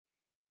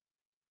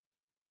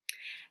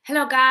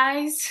Hello,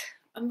 guys.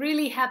 I'm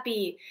really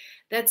happy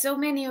that so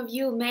many of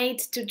you made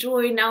to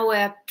join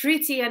our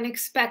pretty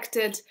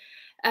unexpected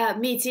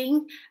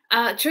meeting.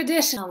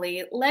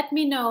 Traditionally, let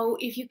me know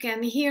if you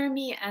can hear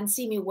me and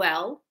see me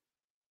well.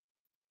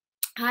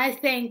 I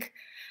think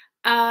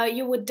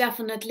you would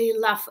definitely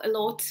laugh a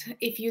lot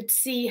if you'd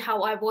see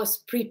how I was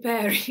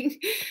preparing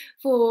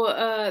for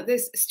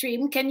this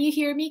stream. Can you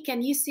hear me?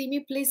 Can you see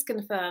me? Please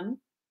confirm.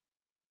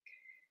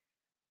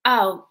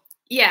 Oh,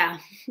 yeah.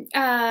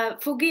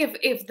 Forgive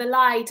if the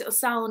light or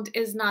sound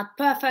is not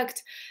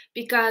perfect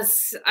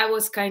because I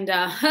was kind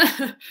of.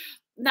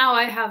 Now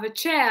I have a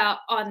chair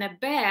on a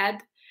bed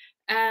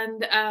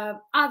and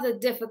other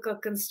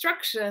difficult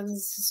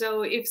constructions.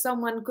 So if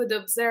someone could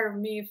observe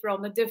me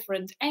from a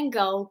different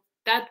angle,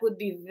 that would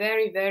be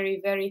very, very,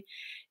 very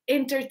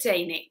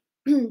entertaining.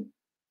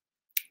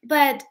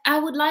 But I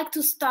would like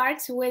to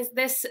start with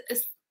this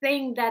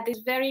thing that is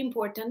very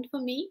important for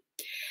me.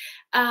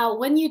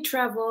 When you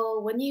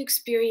travel, when you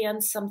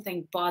experience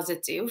something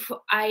positive,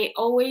 I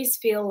always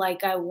feel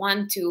like I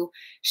want to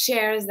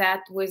share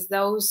that with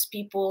those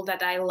people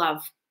that I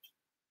love.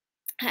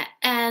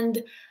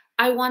 And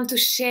I want to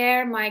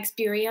share my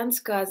experience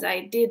because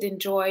I did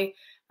enjoy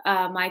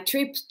my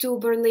trip to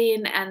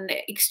Berlin and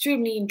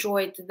extremely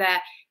enjoyed the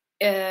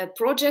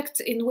project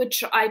in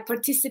which I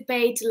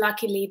participate.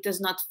 Luckily, it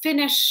does not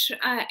finish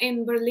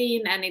in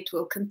Berlin and it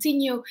will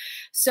continue.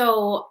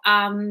 So,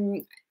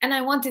 and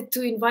I wanted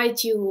to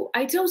invite you.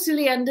 I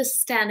totally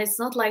understand. It's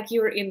not like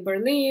you're in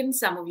Berlin.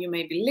 Some of you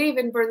maybe live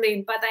in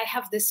Berlin, but I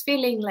have this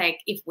feeling like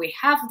if we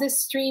have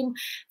this stream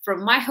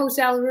from my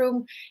hotel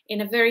room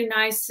in a very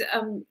nice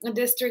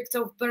district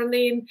of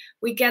Berlin,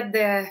 we get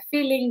the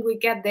feeling, we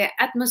get the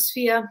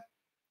atmosphere.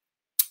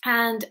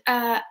 And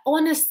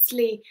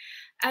honestly,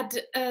 at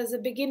the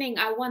beginning,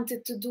 I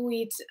wanted to do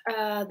it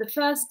the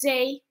first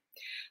day,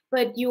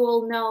 but you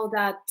all know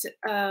that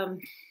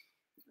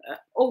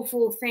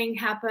awful thing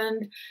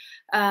happened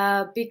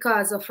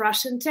because of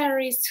Russian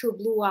terrorists who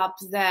blew up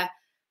the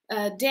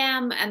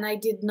dam, and I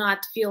did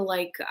not feel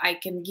like I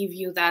can give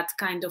you that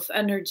kind of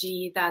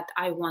energy that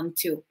I want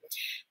to.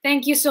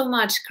 Thank you so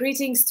much.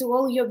 Greetings to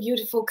all your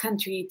beautiful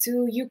country,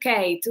 to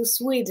UK, to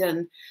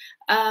Sweden,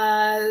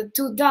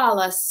 to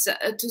Dallas,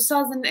 to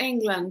Southern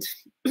England.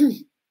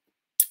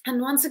 And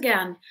once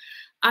again,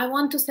 I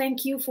want to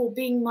thank you for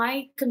being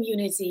my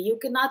community. You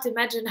cannot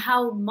imagine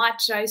how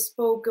much I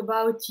spoke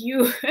about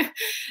you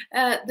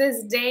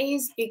these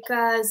days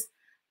because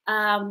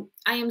I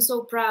am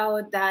so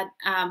proud that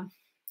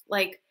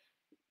like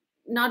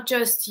not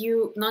just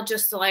you, not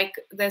just like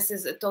this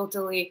is a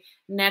totally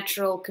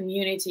natural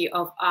community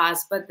of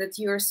us, but that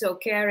you're so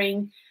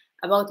caring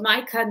about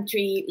my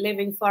country,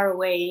 living far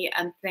away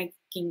and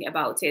thinking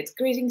about it.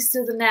 Greetings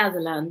to the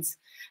Netherlands.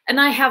 And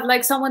I have,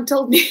 like, someone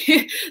told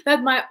me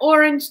that my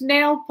orange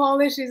nail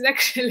polish is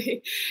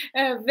actually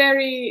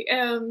very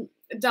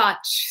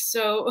Dutch.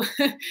 So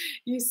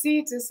you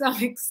see, to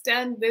some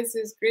extent, this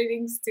is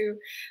greetings to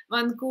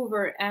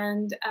Vancouver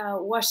and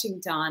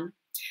Washington.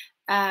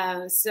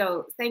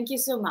 So thank you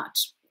so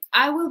much.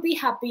 I will be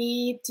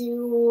happy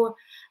to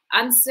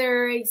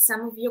answer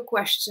some of your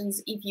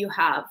questions if you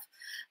have.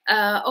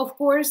 Of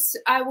course,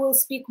 I will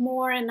speak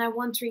more and I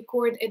want to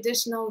record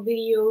additional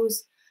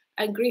videos.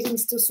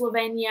 Greetings to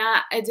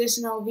Slovenia,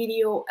 additional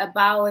video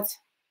about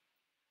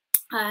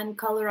and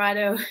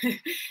Colorado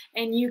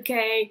and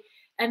UK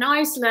and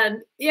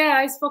Iceland. Yeah,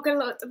 I spoke a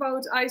lot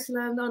about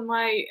Iceland on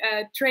my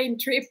train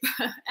trip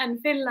and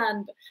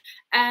Finland.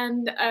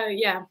 And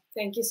yeah,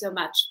 thank you so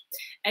much.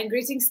 And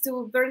greetings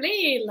to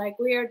Berlin. Like,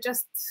 we are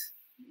just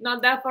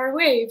not that far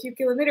away, a few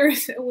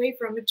kilometers away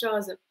from each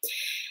other.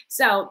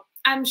 So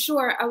I'm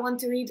sure I want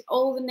to read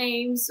all the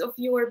names of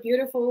your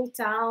beautiful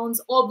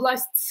towns,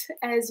 oblasts,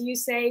 as you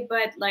say,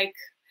 but like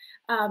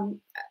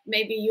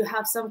maybe you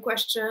have some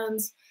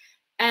questions.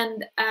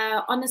 And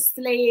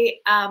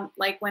honestly,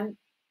 like, when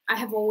I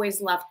have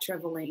always loved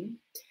traveling,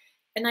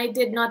 and I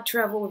did not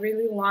travel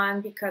really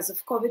long because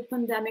of COVID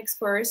pandemics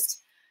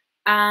first,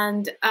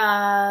 and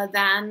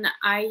then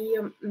I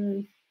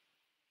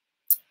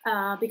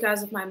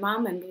because of my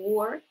mom and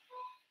war,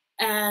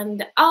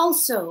 and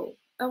also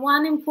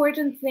one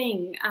important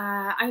thing.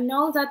 I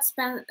know that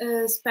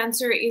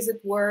Spencer is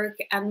at work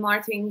and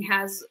Martin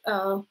has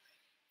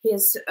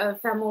his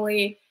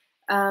family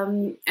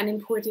and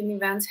important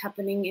events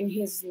happening in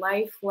his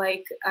life,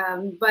 like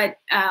but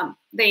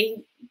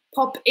they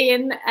pop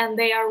in and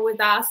they are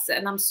with us,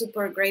 and I'm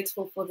super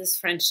grateful for this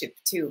friendship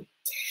too.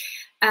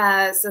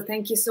 So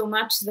thank you so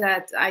much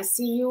that I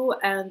see you,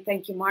 and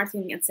thank you,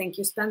 Martin, and thank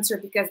you, Spencer,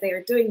 because they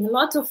are doing a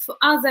lot of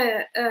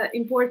other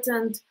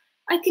important,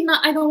 I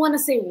don't want to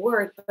say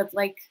work, but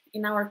like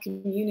in our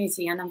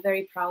community, and I'm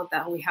very proud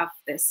that we have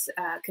this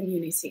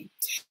community.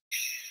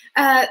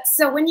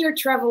 So when you're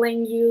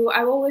traveling,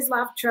 I always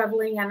loved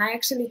traveling, and I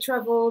actually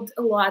traveled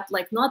a lot,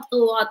 like not a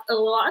lot,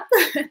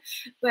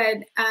 but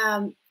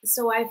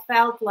so I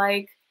felt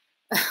like,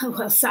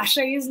 well,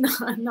 Sasha is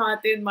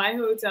not in my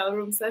hotel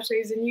room. Sasha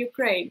is in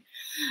Ukraine.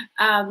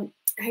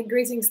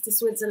 Greetings to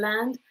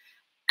Switzerland.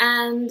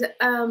 And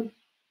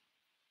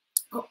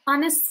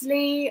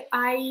Honestly,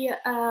 I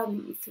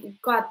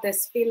got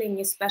this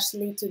feeling,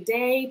 especially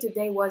today.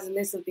 Today was a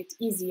little bit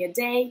easier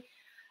day,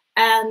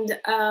 and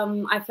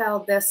I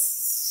felt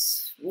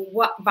this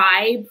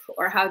vibe,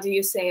 or how do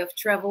you say, of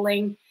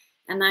traveling,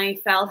 and I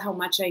felt how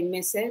much I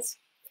miss it.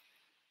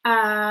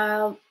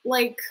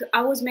 Like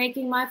I was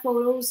making my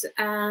photos,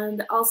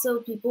 and also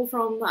people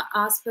from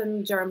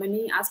Aspen,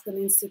 Germany, Aspen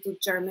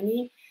Institute,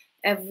 Germany,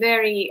 a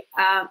very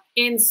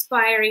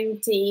inspiring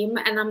team.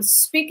 And I'm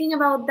speaking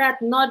about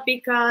that not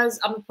because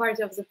I'm a part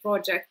of the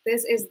project.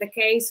 This is the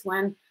case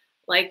when,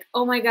 like,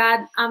 oh my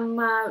God, I'm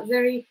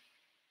very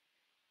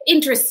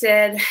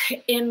interested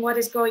in what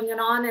is going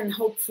on, and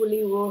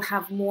hopefully we'll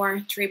have more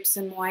trips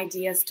and more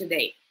ideas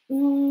today.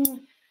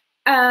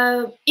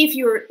 If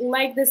you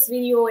like this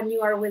video and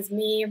you are with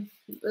me,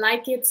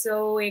 like it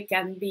so it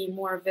can be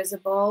more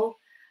visible.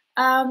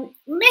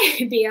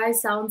 Maybe I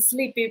sound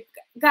sleepy.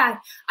 God,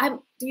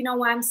 do you know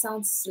why I'm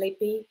sound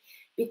sleepy?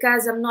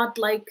 Because I'm not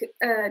like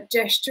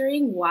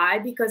gesturing. Why?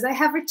 Because I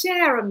have a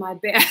chair on my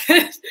bed,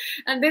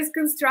 and this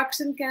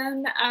construction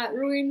can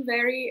ruin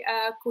very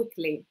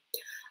quickly.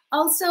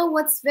 Also,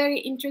 what's very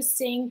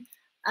interesting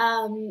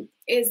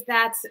is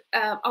that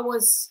I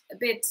was a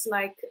bit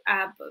like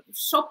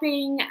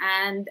shopping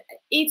and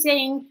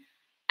eating,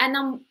 and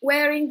I'm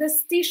wearing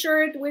this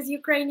T-shirt with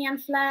Ukrainian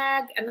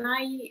flag, and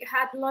I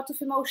had a lot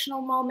of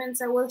emotional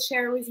moments I will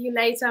share with you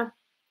later.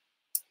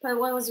 But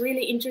what was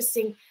really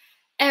interesting,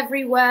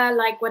 everywhere,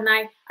 like when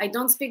I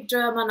don't speak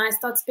German, I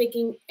start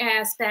speaking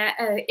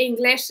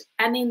English,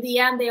 and in the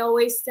end they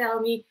always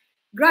tell me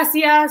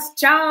gracias,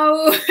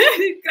 ciao,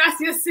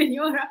 gracias,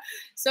 señora.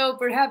 So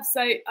perhaps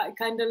I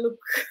kind of look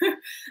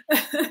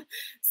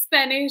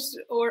Spanish,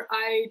 or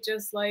I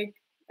just like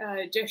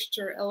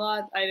gesture a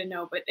lot, I don't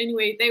know. But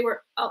anyway, they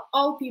were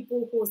all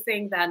people who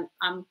think that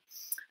I'm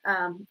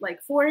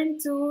like foreign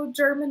to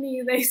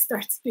Germany. They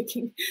start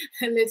speaking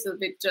a little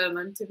bit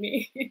German to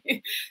me.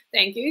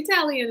 Thank you.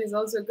 Italian is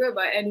also good,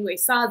 but anyway,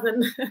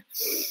 Southern.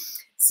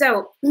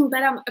 So,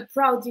 but I'm a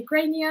proud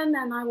Ukrainian,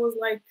 and I was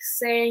like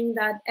saying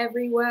that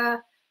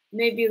everywhere.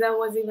 Maybe that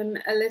was even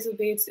a little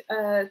bit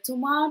too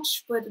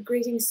much, but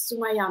greetings to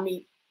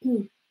Miami.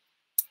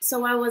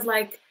 So I was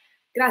like,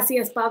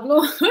 gracias,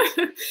 Pablo.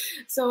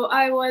 So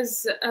I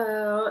was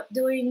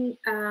doing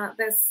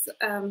this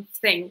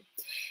thing.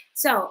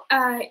 So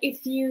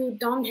if you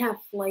don't have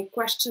like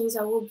questions,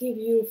 I will give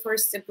you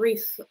first a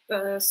brief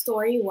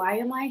story. Why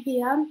am I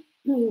here?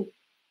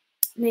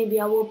 Maybe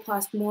I will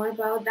post more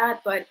about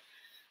that. But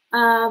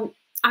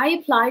I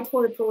applied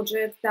for a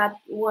project that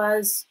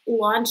was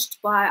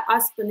launched by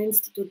Aspen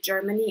Institute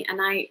Germany,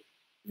 and I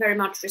very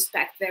much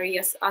respect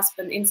various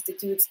Aspen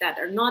institutes that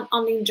are not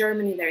only in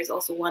Germany. There is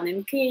also one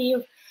in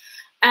Kyiv.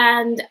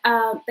 And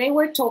they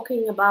were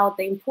talking about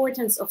the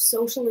importance of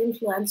social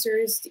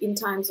influencers in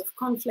times of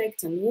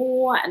conflict and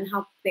war, and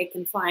how they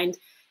can fight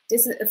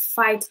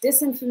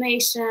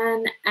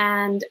disinformation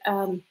and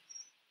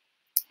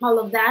all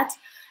of that.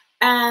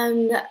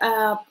 And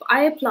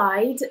I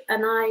applied,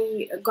 and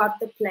I got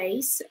the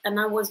place, and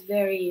I was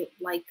very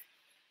like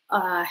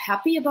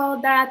happy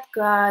about that,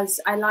 because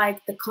I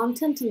like the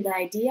content and the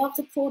idea of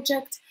the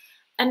project.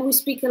 And we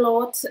speak a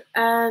lot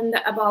and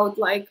about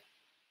like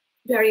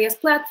various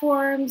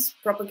platforms,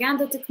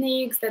 propaganda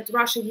techniques that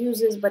Russia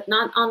uses, but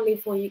not only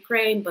for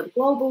Ukraine, but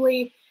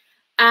globally.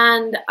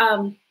 And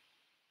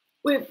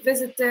we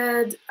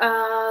visited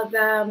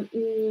the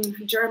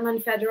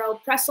German Federal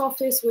Press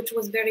Office, which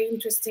was very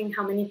interesting.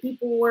 How many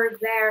people work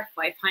there?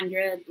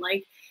 500,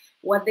 like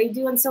what they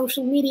do on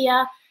social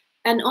media.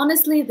 And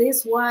honestly,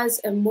 this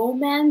was a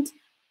moment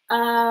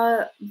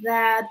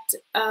that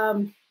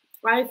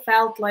I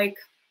felt like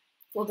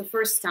for the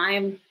first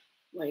time,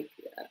 like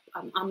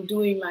I'm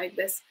doing like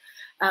this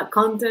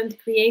content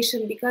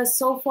creation, because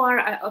so far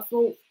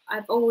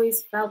I've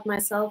always felt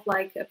myself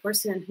like a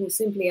person who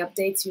simply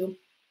updates you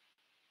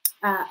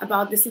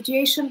about the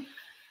situation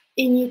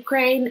in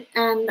Ukraine.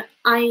 And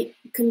I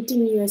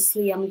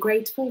continuously am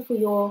grateful for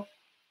your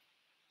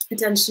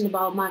attention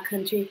about my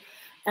country,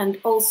 and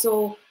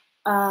also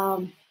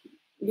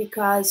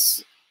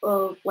because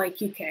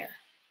like you care.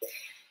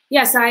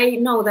 Yes, I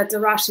know that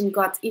the Russian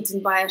got eaten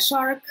by a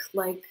shark,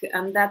 like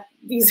that.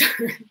 These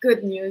are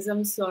good news.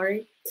 I'm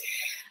sorry,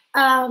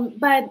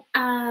 but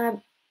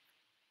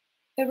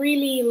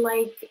really,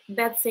 like,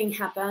 that thing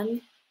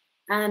happened,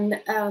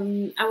 and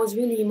I was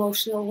really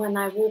emotional when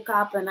I woke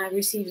up and I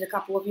received a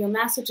couple of your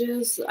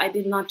messages. I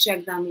did not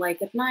check them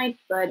like at night,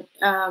 but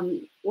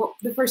well,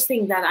 the first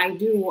thing that I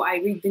do, I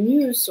read the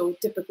news. So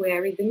typically, I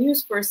read the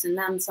news first, and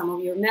then some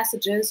of your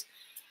messages,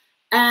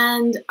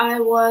 and I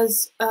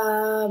was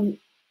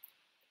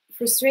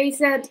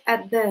frustrated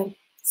at the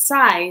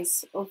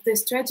size of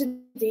this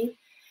tragedy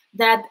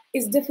that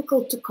is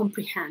difficult to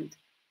comprehend.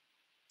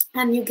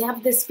 And you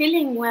have this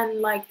feeling when,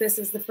 like, this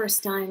is the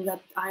first time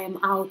that I am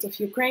out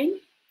of Ukraine,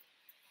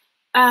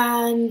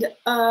 and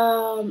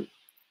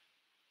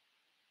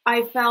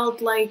I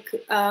felt like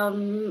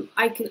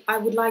I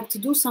would like to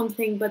do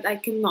something, but I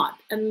cannot.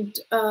 And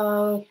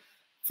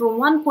from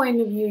one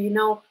point of view, you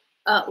know,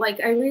 like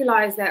I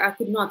realized that I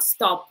could not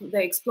stop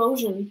the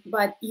explosion,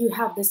 but you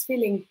have this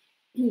feeling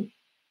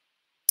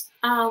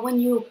when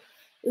you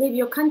leave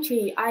your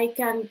country. I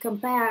can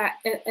compare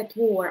at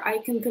war. I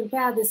can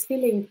compare this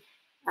feeling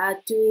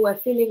to a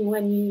feeling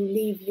when you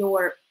leave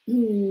your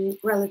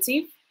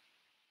relative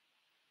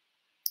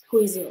who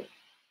is ill,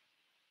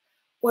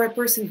 or a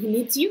person who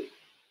needs you,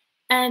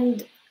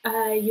 and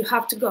you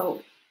have to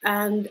go,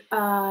 and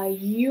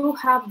you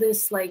have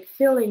this like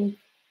feeling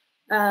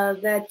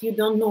that you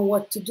don't know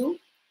what to do,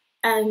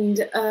 and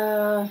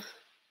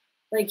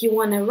like you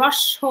want to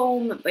rush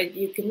home, but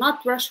you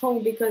cannot rush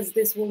home because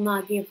this will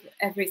not give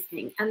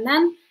everything. And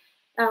then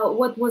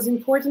what was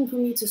important for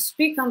me to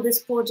speak on this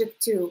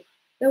project too,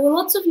 there were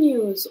lots of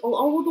news all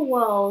over the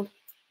world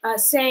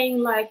saying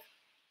like,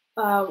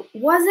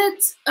 was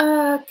it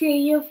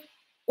Kiev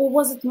or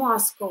was it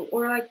Moscow?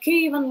 Or like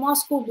Kiev and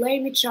Moscow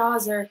blame each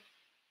other.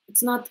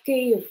 It's not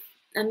Kiev.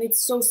 And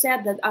it's so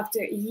sad that after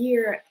a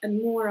year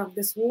and more of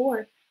this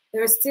war,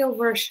 there are still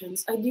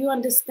versions. I do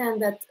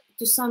understand that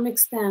to some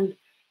extent,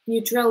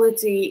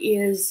 neutrality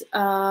is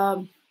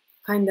kind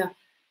of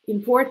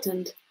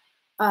important.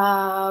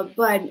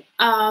 But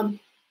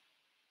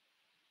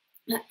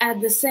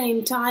at the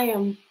same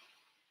time,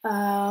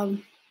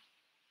 um,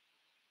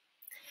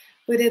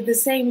 but at the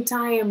same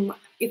time,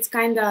 it's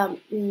kind of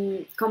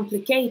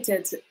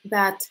complicated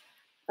that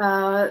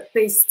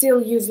they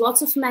still use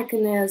lots of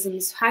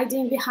mechanisms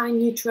hiding behind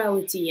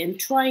neutrality and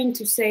trying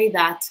to say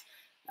that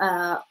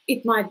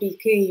it might be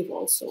Kyiv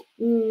also.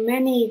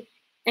 Many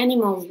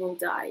animals will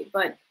die,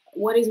 but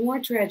what is more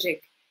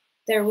tragic,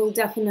 there will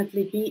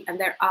definitely be, and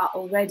there are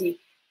already,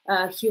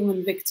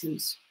 human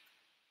victims.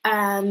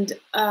 And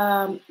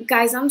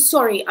guys, I'm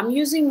sorry, I'm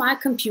using my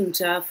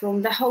computer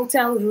from the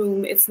hotel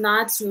room. It's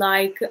not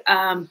like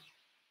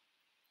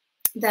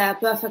the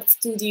perfect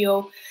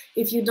studio.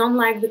 If you don't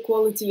like the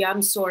quality,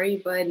 I'm sorry,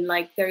 but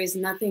like there is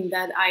nothing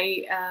that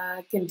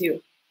I can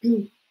do.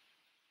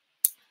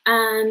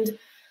 And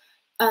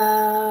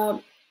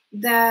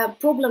the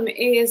problem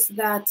is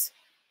that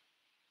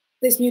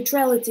this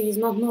neutrality is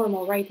not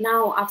normal right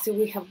now after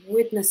we have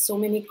witnessed so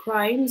many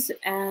crimes.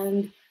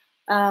 And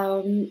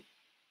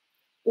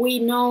we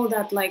know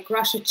that like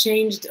Russia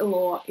changed a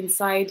law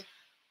inside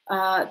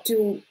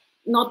to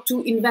not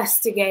to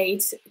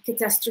investigate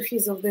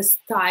catastrophes of this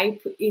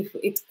type if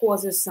it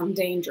causes some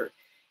danger.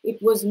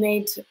 It was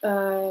made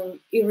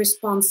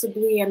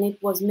irresponsibly, and it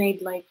was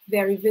made like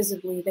very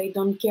visibly. They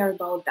don't care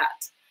about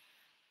that.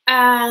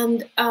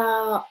 And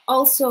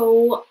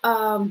also,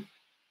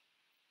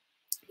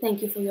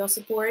 thank you for your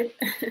support.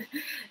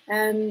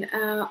 And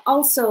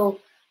also,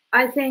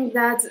 I think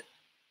that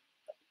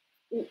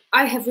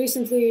I have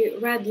recently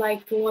read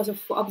like a lot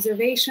of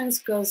observations,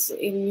 because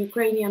in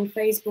Ukrainian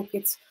Facebook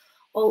it's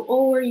all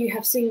over. You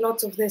have seen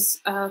lots of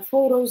this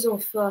photos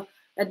of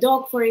a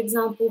dog, for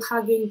example,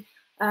 hugging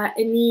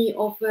a knee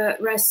of a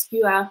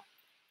rescuer.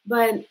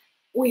 But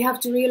we have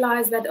to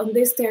realize that on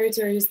these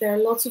territories there are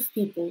lots of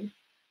people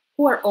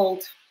who are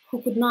old,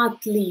 who could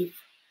not leave.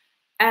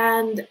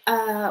 And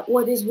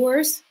what is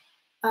worse,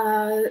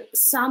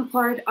 some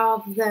part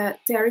of the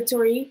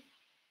territory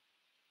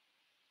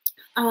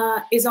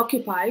is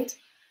occupied,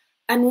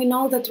 and we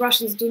know that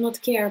Russians do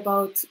not care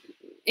about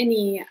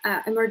any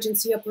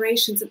emergency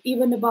operations,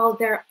 even about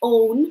their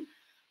own,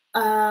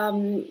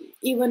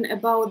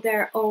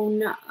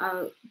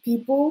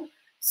 people.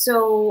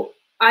 So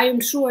I am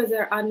sure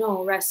there are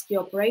no rescue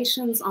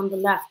operations on the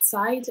left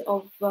side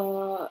of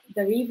the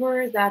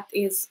river that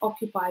is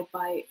occupied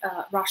by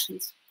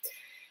Russians.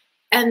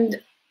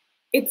 And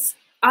it's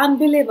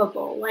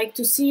unbelievable, like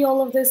to see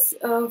all of these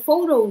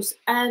photos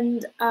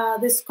and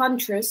this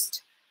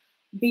contrast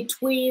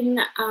between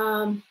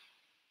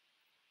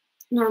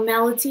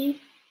normality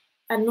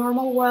and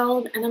normal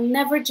world. And I'm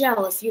never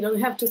jealous. You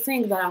don't have to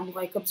think that I'm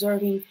like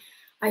observing.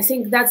 I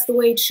think that's the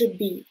way it should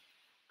be.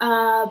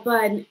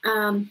 But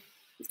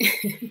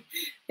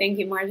thank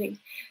you, Martin,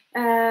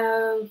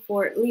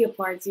 for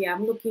leopards. Yeah,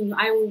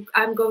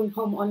 I'm going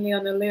home only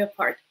on a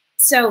leopard.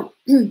 So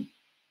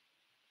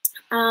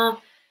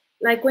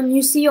like when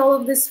you see all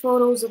of these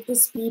photos of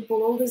these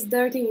people, all this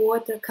dirty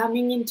water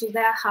coming into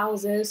their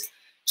houses,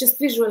 just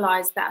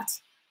visualize that.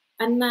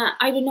 And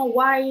I don't know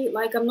why,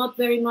 like I'm not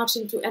very much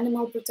into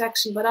animal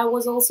protection, but I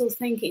was also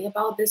thinking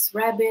about these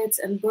rabbits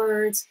and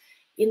birds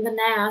in the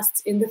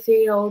nests, in the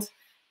field,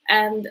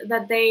 and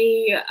that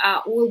they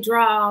will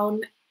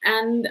drown,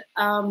 and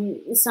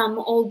some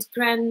old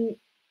grannies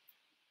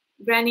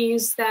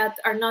that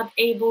are not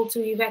able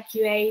to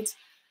evacuate.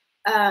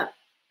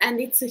 And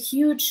it's a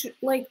huge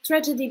like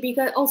tragedy,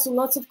 because also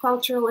lots of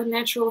cultural and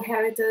natural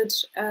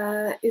heritage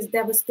is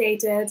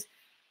devastated,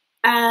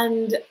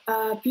 and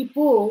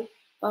people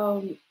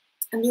and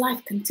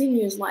life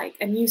continues, like,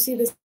 and you see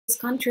this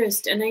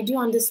contrast. And I do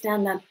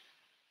understand that.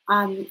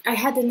 I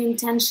had an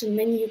intention,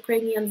 many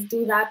Ukrainians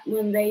do that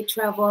when they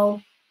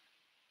travel,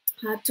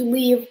 to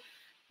leave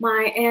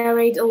my air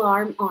raid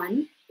alarm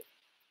on,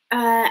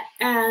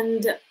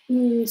 and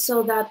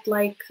so that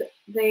like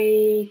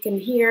they can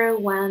hear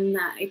when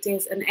it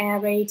is an air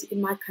raid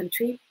in my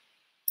country.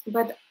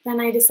 But then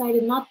I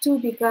decided not to,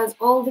 because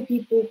all the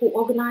people who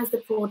organized the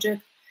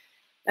project,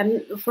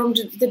 and from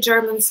the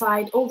German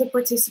side, all the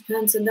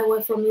participants, and they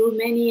were from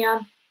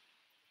Romania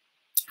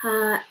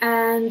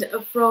and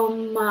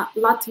from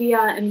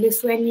Latvia and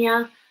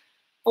Lithuania,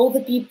 all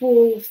the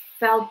people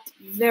felt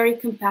very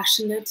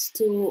compassionate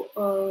to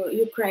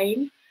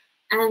Ukraine.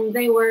 And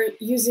they were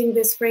using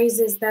these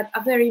phrases that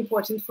are very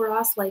important for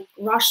us, like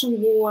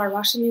Russian war,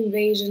 Russian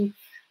invasion,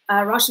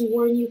 Russian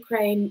war in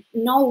Ukraine.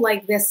 No,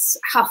 like this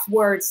half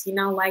words,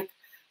 like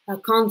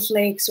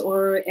conflicts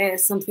or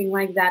something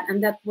like that.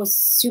 And that was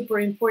super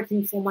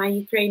important for my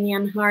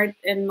Ukrainian heart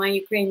and my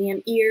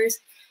Ukrainian ears.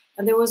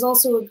 And there was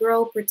also a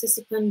girl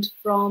participant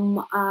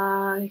from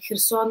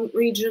Kherson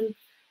region.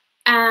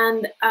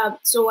 And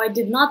so I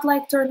did not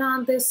like turn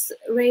on this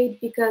raid,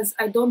 because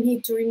I don't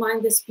need to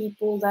remind these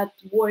people that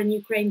war in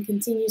Ukraine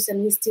continues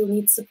and we still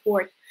need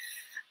support.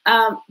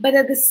 But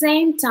at the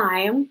same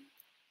time,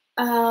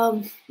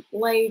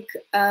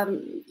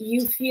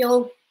 you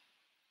feel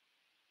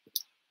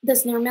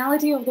this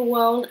normality of the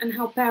world and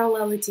how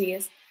parallel it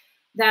is.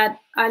 That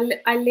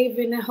I live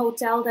in a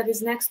hotel that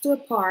is next to a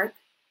park,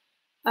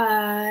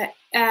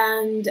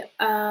 and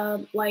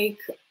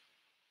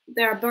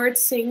there are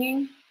birds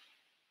singing,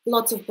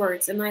 lots of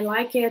birds, and I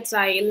like it.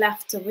 I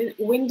left a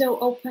window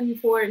open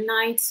for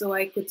night so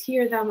I could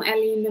hear them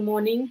early in the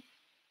morning.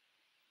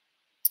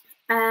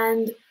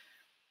 And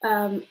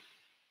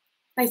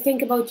I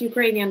think about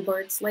Ukrainian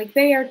birds, like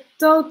they are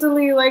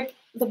totally like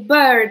the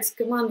birds.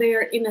 Come on, they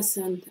are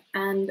innocent,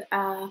 and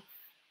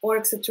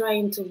orcs are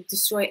trying to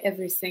destroy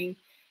everything.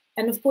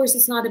 And of course,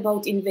 it's not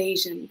about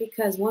invasion,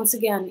 because once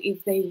again,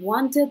 if they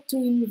wanted to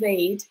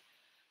invade,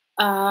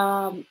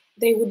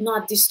 they would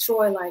not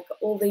destroy like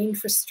all the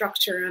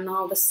infrastructure and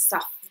all the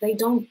stuff. They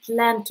don't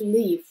plan to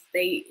leave.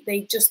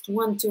 They just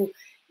want to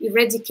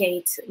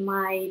eradicate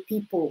my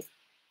people.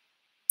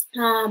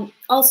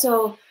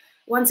 Also,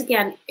 once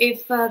again,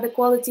 if the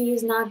quality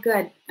is not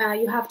good,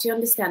 you have to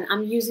understand.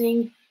 I'm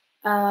using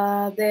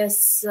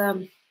this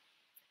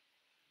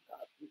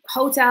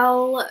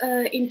hotel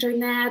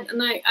internet,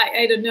 and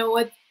I don't know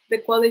what the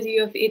quality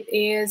of it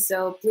is,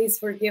 so please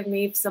forgive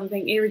me if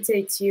something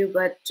irritates you,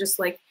 but just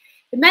like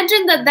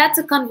imagine that that's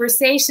a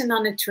conversation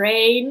on a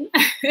train.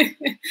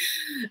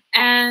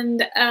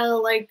 And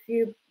like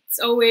it's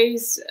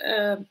always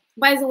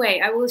by the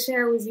way, I will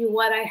share with you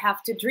what I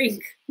have to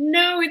drink.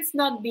 No, it's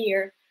not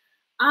beer.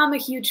 I'm a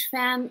huge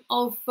fan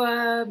of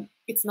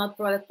it's not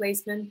product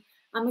placement.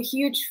 I'm a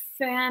huge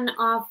fan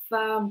of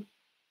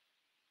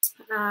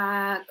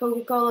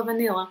Coca-Cola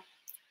vanilla.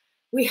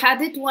 We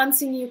had it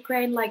once in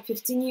Ukraine like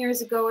 15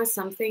 years ago or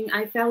something.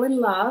 I fell in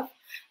love,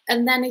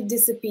 and then it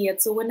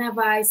disappeared. So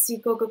whenever I see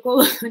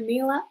Coca-Cola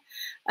vanilla,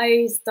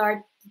 I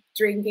start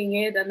drinking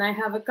it, and I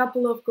have a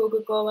couple of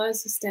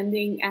Coca-Colas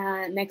standing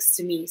next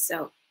to me.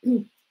 So,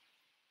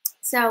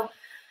 so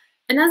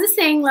another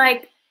thing,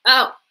 like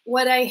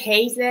what I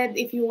hated,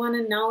 if you want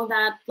to know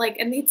that, like,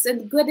 and it's a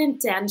good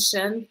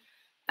intention.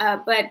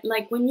 But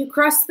like when you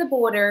cross the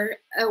border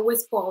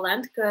with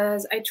Poland,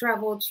 because I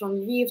traveled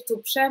from Lviv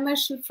to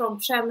Przemysl, from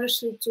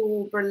Przemysl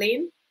to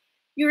Berlin,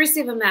 you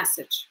receive a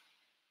message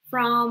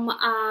from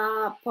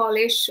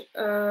Polish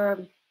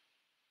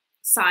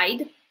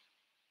side,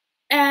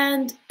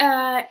 and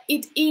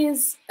it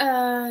is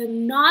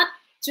not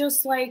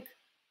just like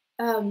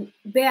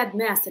bad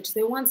message.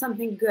 They want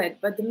something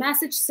good, but the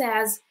message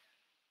says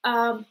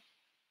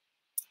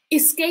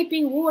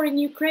escaping war in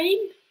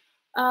Ukraine,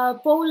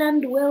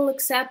 Poland will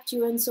accept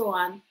you, and so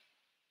on.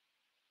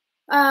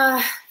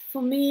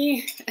 For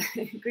me,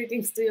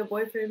 greetings to your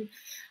boyfriend.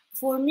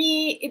 For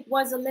me, it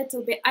was a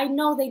little bit, I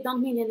know they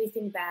don't mean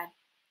anything bad,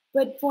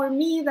 but for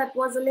me, that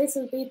was a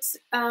little bit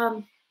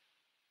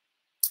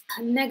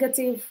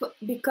negative,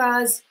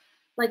 because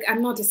like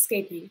I'm not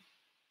escaping.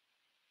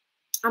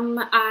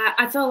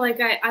 I felt like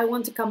I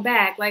want to come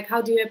back. Like,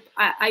 how do you,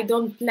 I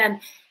don't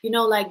plan,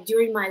 like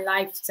during my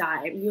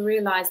lifetime, you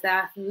realize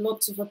that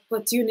lots of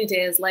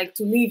opportunities like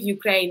to leave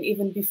Ukraine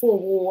even before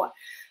war,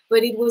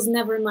 but it was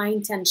never my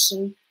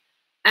intention.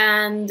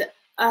 And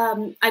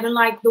I don't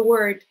like the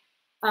word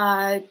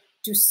that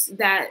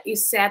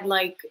is said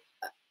like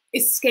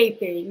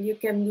escaping. You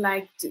can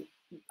like to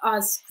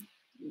ask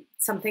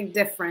something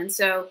different.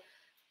 So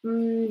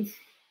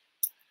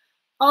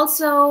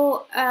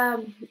also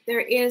there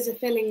is a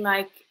feeling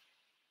like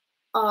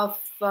of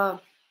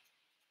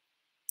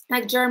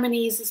like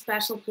Germany is a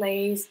special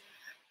place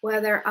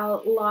where there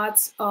are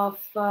lots of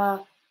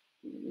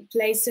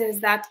places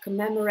that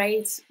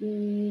commemorate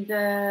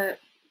the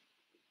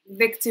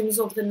victims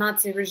of the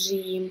Nazi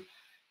regime.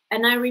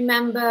 And I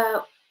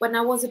remember when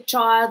I was a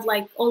child,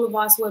 like all of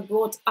us were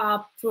brought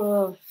up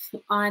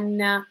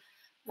on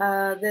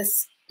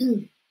this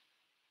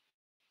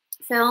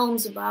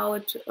films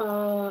about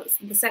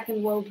the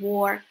Second World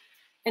War.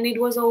 And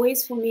it was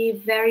always for me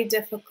very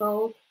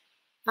difficult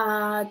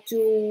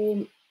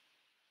to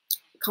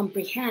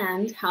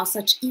comprehend how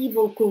such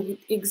evil could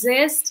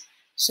exist.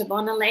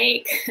 Shabana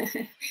Lake,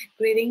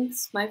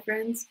 greetings, my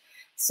friends.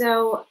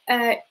 So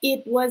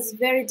it was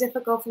very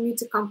difficult for me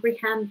to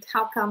comprehend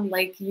how come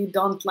like you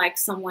don't like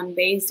someone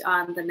based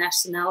on the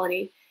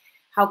nationality.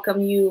 How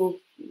come you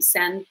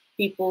send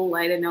people,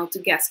 I don't know, to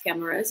gas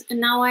cameras? And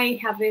now I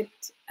have it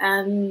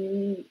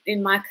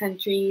in my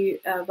country.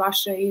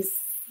 Russia is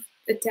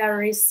a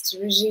terrorist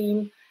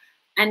regime,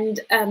 and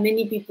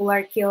many people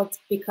are killed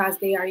because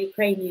they are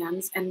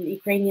Ukrainians and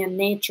Ukrainian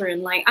nature.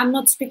 And like, I'm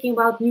not speaking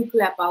about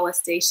nuclear power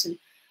station.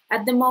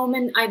 At the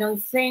moment, I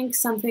don't think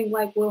something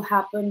like will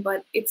happen,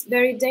 but it's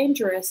very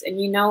dangerous. And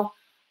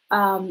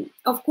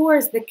of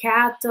course, the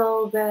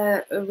cattle,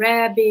 the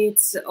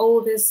rabbits,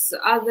 all these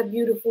other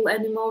beautiful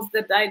animals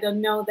that I don't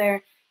know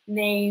their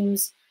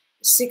names.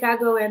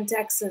 Chicago and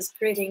Texas,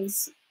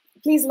 greetings.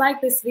 Please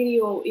like this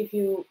video if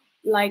you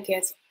like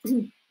it.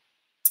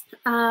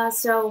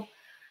 So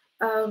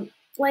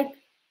like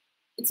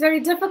it's very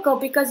difficult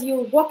because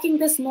you're walking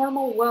this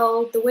normal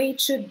world the way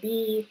it should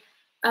be,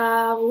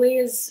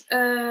 with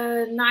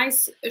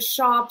nice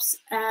shops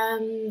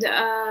and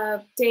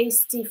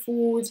tasty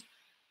food,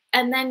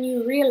 and then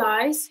you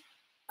realize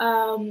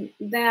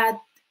that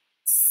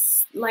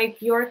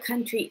like your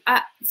country,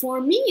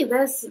 for me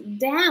this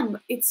dam,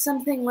 it's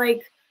something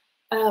like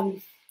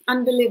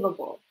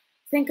unbelievable.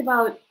 Think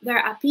about, there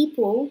are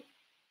people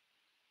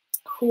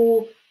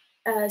who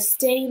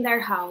stay in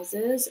their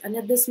houses, and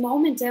at this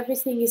moment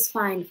everything is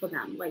fine for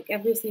them, like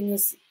everything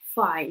is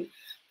fine,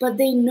 but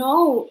they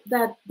know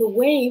that the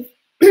wave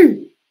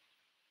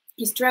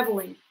is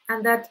traveling,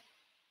 and that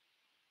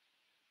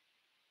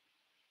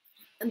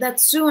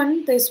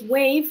soon this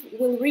wave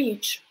will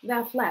reach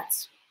their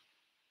flats.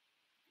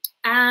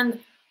 And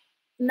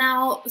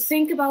now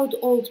think about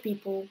old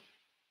people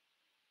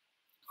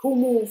who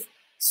move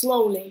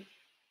slowly,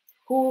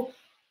 who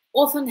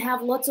often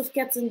have lots of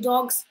cats and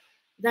dogs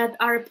that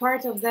are a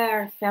part of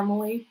their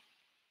family.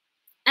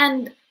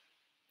 And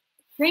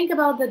think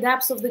about the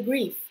depths of the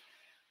grief,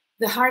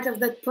 the heart of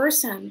that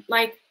person.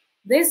 Like,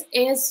 this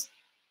is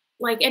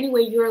like,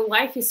 anyway, your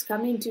life is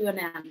coming to an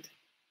end.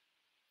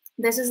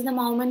 This is the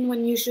moment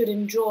when you should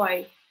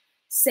enjoy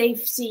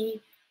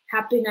safety,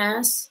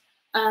 happiness,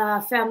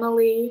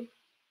 family,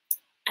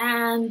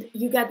 and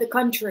you get the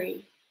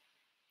country.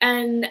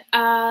 And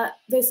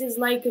this is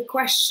like a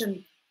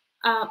question,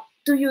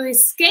 do you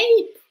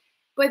escape?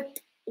 But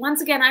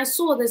once again, I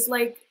saw this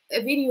like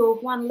a video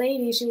of one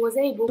lady, she was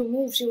able to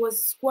move, she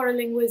was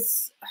quarreling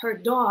with her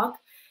dog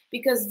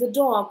because the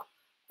dog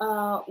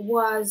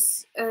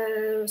was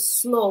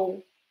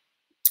slow,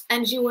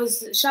 and she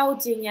was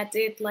shouting at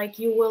it like,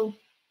 you will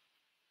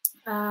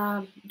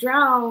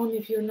drown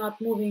if you're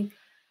not moving.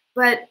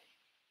 But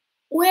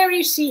where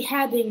is she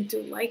heading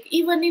to? Like,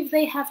 even if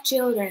they have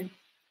children,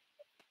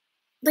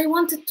 they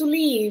wanted to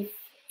live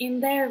in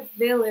their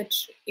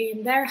village,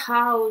 in their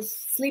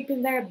house, sleep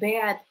in their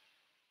bed.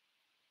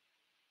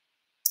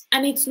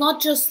 And it's not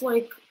just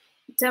like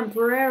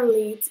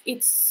temporarily,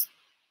 it's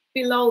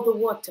below the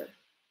water.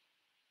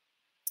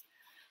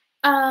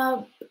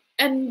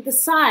 And the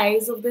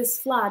size of this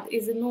flood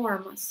is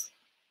enormous.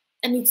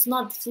 And it's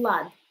not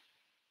flood.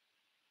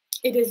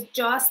 It is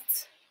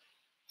just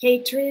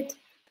hatred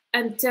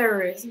and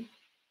terrorism.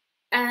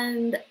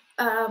 And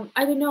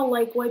I don't know,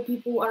 like, why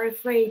people are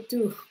afraid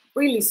to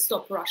really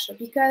stop Russia,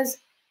 because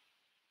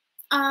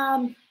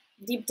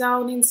deep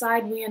down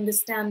inside we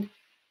understand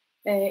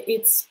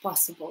it's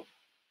possible.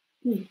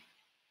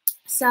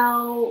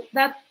 So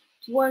that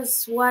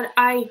was what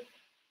I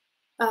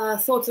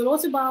thought a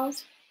lot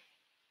about.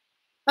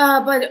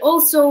 But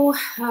also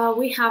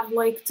we have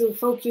like to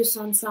focus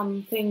on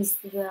some things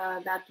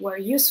that were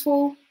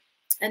useful.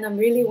 And I'm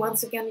really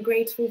once again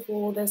grateful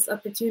for this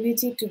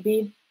opportunity to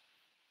be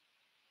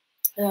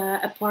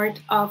a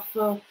part of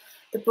the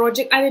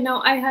project. I don't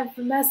know, I have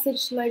a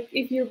message like,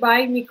 if you're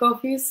buying me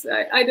coffees,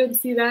 I don't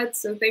see that,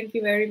 so thank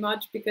you very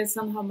much, because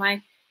somehow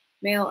my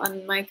mail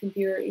on my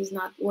computer is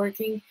not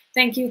working.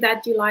 Thank you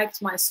that you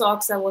liked my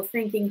socks. I was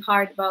thinking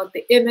hard about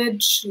the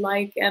image,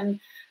 like, and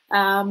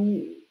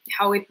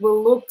how it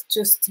will look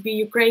just to be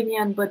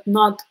Ukrainian, but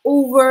not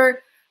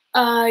over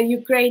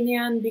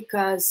Ukrainian,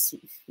 because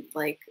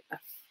like,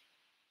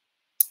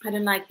 I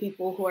don't like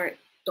people who are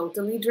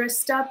totally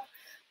dressed up,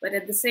 but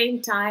at the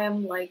same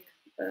time, like,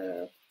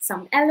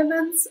 some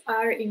elements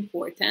are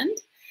important.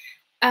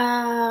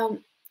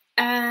 And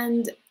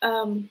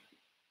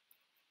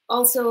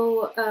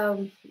also,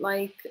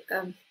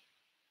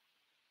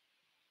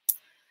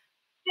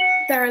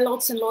 there are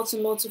lots and lots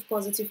and lots of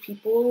positive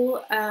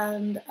people,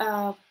 and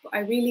I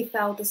really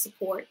felt the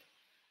support.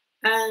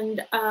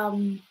 And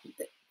I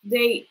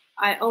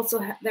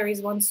also there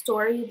is one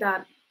story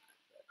that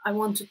I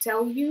want to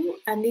tell you,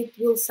 and it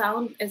will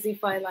sound as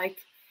if I like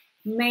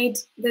made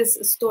this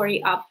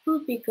story up,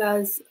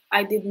 because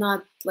I did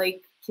not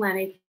like plan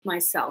it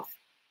myself.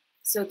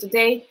 So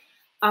today,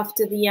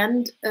 after the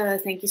end,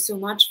 thank you so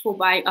much for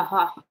buying.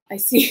 Aha, I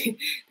see.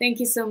 Thank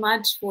you so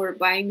much for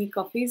buying me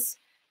coffees,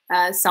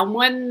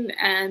 someone,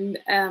 and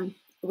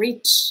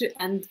Rich,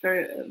 and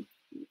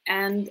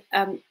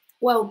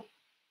well,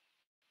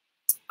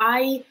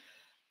 I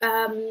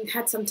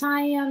had some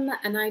time,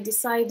 and I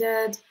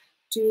decided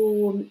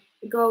to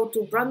go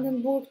to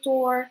Brandenburg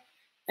tour,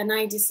 and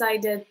I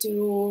decided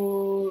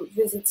to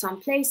visit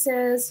some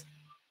places.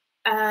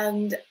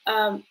 And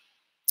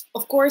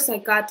of course, I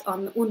got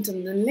on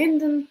Unten den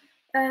Linden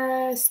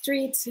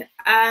street,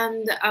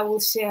 and I will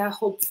share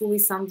hopefully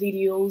some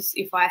videos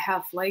if I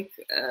have like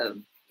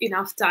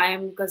enough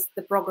time, because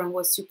the program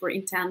was super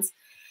intense.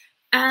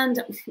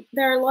 And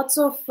there are lots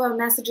of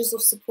messages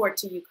of support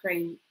to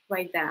Ukraine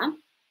right there,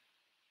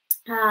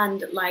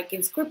 and like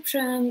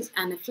inscriptions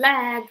and a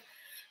flag.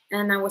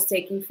 And I was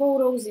taking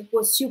photos. It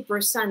was super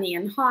sunny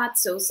and hot,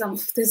 so some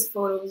of these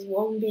photos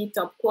won't be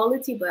top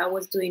quality, but I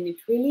was doing it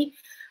really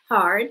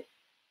hard.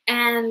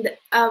 And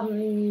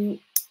a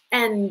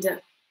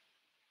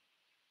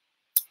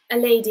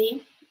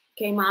lady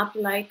came up,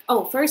 like,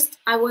 oh, first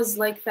I was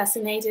like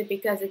fascinated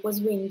because it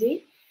was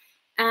windy,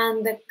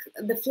 and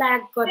the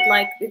flag got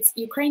like, it's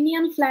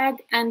Ukrainian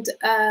flag and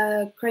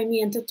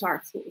Crimean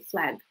Tatar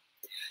flag,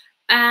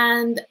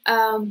 and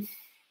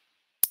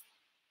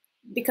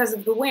because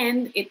of the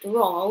wind it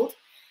rolled,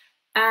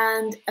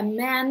 and a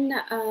man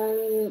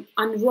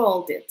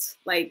unrolled it,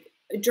 like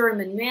a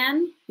German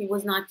man. He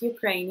was not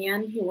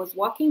Ukrainian. He was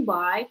walking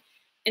by,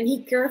 and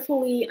he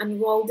carefully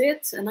unrolled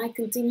it, and I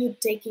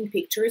continued taking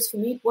pictures. For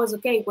me, it was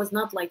okay. It was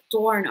not like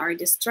torn or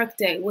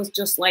destructive. It was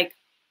just like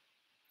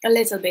a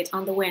little bit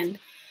on the wind.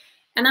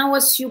 And I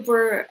was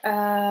super,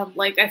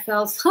 like, I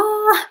felt,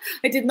 oh,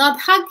 I did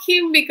not hug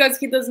him because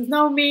he doesn't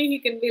know me. He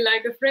can be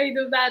like afraid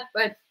of that.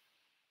 But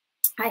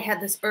I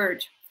had this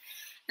urge.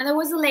 And there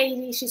was a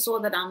lady, she saw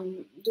that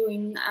I'm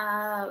doing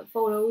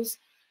photos,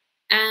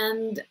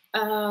 and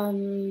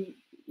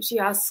she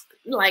asked,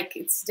 like,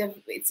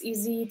 it's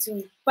easy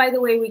to, by the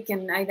way, we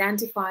can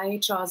identify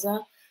each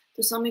other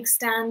to some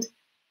extent.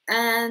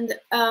 And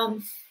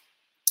I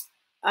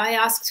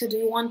asked her, do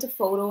you want a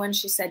photo? And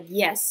she said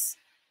yes.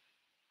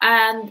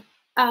 And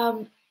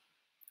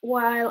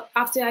while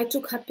after I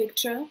took her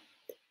picture,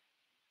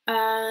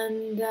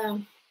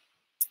 and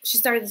she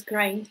started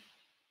crying,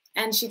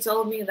 and she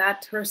told me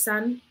that her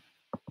son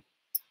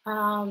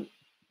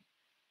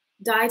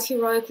died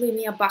heroically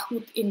near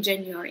Bakhmut in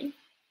January.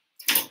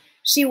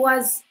 She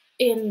was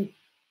in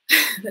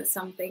there's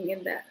something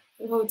in the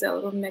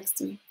hotel room next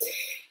to me.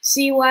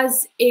 She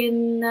was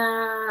in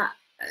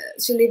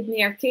she lived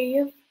near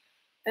Kyiv.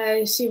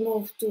 She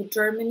moved to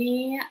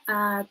Germany,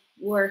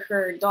 where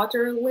her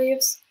daughter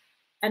lives,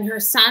 and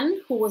her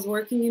son, who was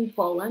working in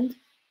Poland,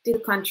 did the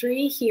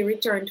country. He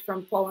returned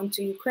from Poland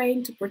to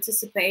Ukraine to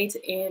participate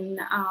in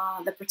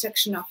the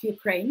protection of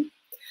Ukraine.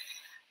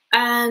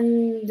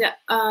 And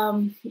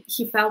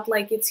he felt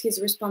like it's his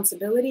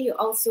responsibility.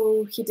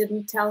 Also, he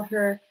didn't tell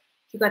her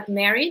he got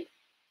married.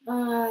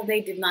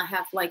 They did not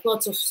have, like,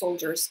 lots of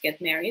soldiers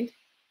get married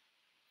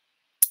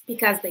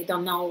because they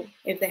don't know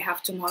if they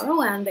have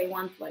tomorrow, and they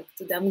want, like,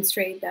 to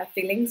demonstrate their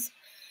feelings.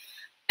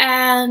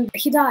 And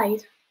he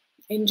died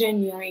in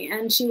January,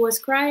 and she was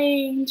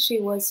crying. She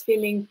was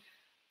feeling,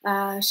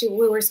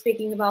 we were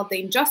speaking about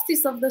the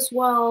injustice of this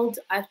world.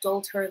 I've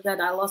told her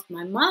that I lost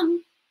my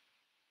mom,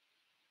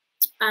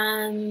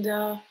 and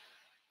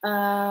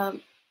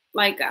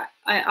like,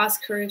 I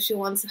asked her if she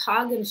wants a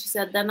hug, and she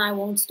said, then I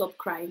won't stop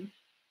crying.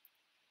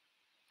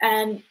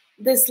 And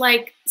this,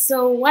 like,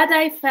 so what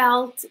I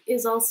felt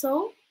is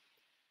also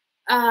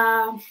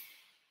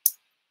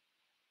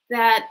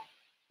that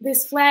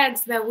these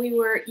flags that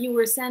you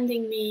were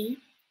sending me,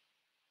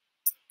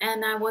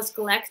 and I was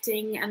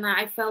collecting, and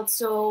I felt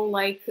so,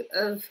 like,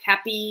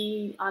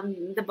 happy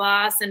on the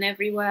bus and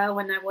everywhere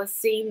when I was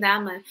seeing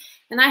them,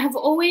 and I have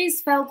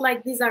always felt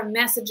like these are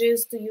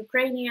messages to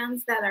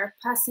Ukrainians that are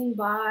passing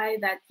by,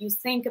 that you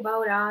think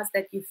about us,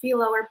 that you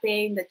feel our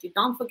pain, that you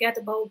don't forget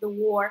about the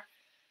war.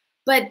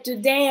 But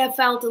today I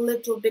felt a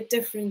little bit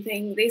different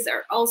thing. These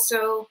are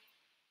also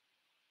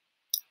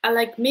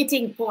like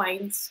meeting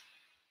points,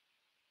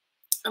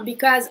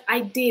 because I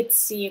did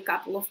see a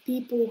couple of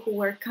people who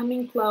were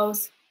coming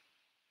close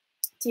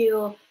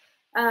to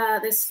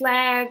these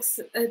flags,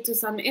 to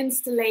some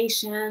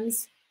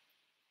installations,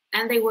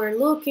 and they were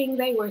looking,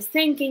 they were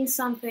thinking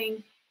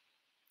something.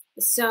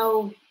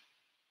 So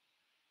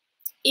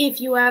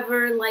if you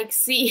ever, like,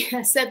 see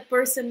a sad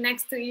person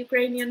next to a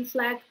Ukrainian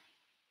flag,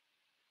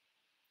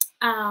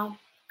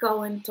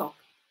 go and talk.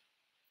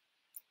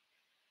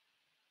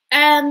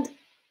 And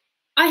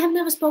I have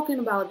never spoken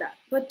about that,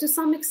 but to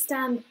some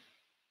extent,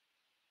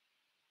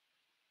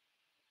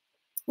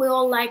 we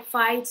all, like,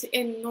 fight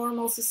in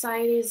normal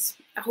societies.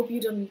 I hope you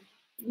don't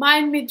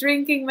mind me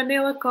drinking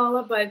vanilla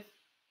cola, but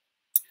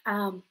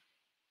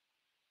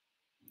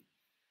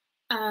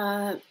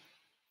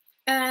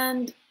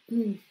and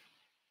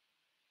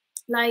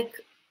like,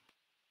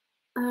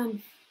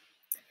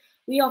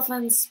 we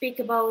often speak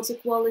about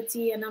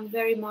equality, and I'm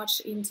very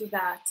much into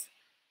that.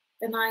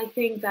 And I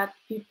think that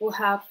people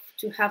have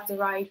to have the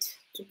right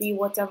to be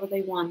whatever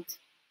they want.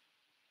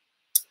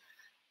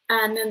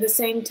 And at the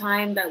same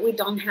time, that we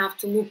don't have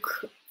to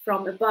look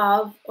from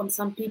above on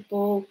some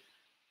people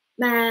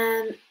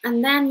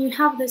And then you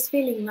have this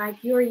feeling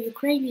like you're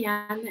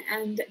Ukrainian,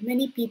 and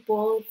many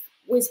people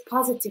with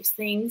positive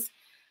things,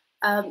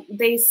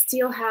 they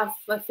still have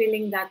a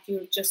feeling that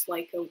you're just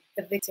like a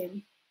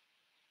victim.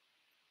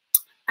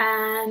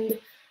 And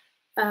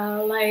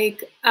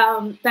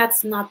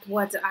that's not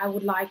what I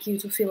would like you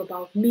to feel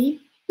about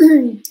me.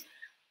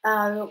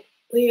 uh,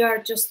 we are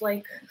just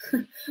like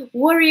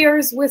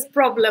warriors with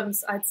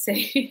problems, I'd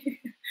say.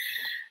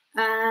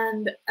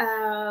 And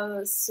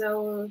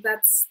so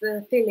that's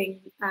the feeling.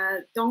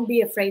 Don't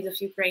be afraid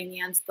of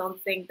Ukrainians. Don't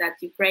think that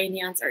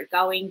Ukrainians are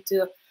going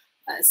to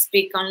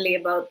speak only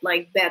about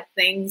like bad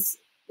things.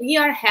 We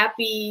are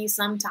happy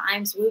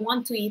sometimes. We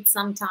want to eat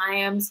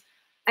sometimes.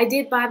 I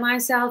did buy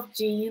myself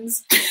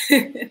jeans,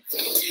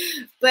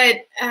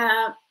 but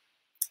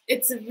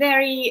it's a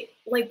very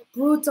like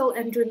brutal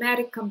and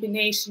dramatic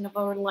combination of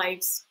our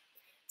lives.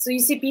 So you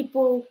see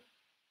people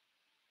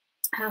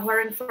who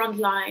are in front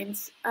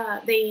lines,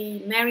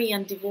 they marry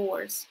and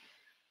divorce.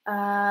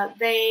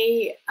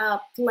 They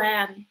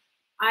plan.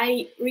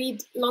 I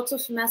read lots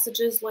of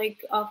messages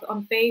like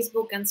on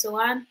Facebook and so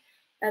on,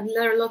 and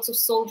there are lots of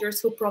soldiers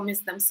who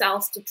promise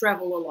themselves to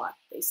travel a lot.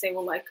 They say,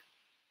 well, like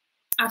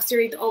after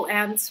it all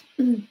ends,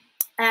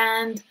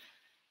 and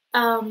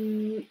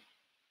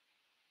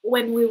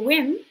when we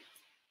win,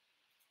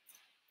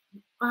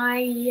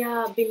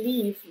 I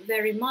believe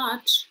very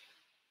much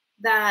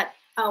that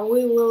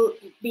we will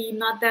be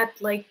not that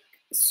like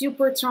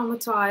super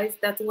traumatized.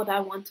 That's what I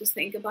want to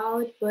think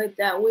about, but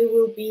that we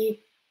will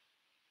be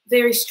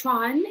very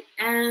strong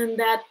and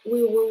that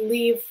we will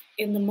live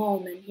in the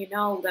moment. You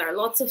know, there are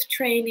lots of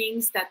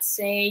trainings that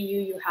say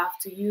you have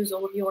to use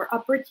all of your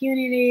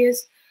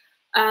opportunities,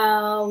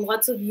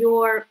 lots of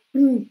your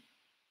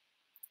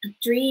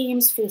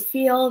dreams,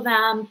 fulfill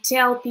them,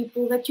 tell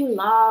people that you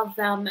love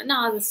them, and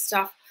all this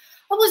stuff.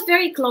 I was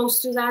very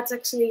close to that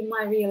actually in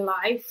my real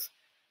life.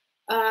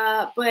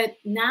 But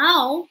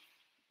now,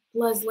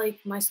 plus like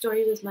my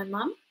story with my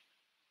mom,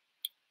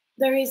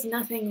 there is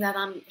nothing that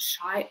I'm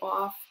shy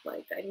of.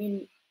 Like, I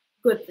mean,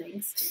 good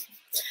things.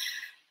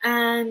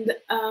 And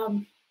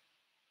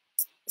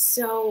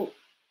so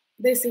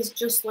this is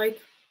just like,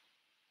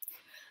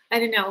 I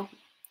don't know,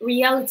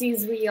 reality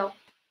is real.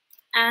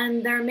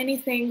 And there are many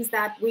things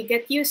that we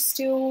get used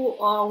to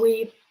or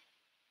we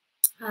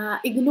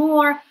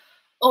ignore,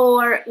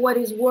 or what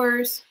is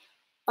worse,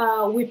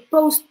 we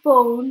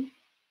postpone.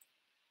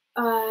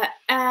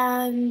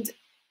 And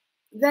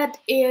that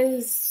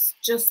is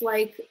just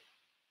like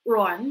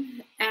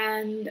wrong.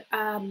 And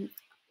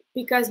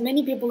because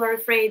many people are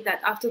afraid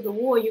that after the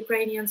war,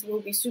 Ukrainians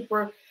will be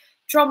super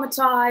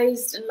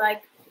traumatized and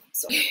like,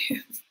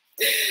 sorry,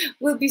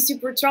 will be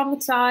super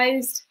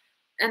traumatized.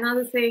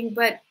 Another thing,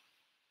 but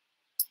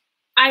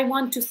I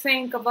want to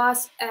think of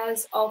us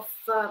as of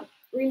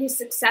really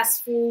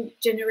successful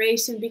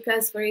generation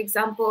because, for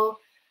example,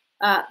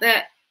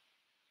 the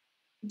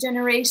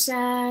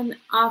generation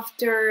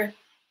after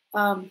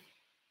bye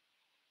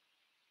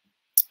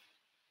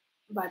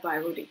bye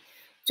Rudy,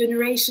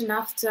 generation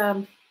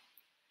after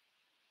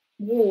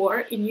war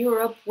in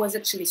Europe was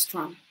actually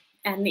strong,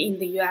 and in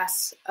the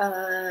US,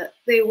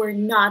 they were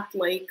not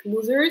like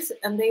losers,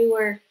 and they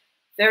were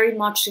very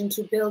much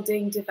into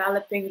building,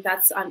 developing.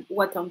 That's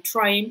what I'm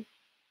trying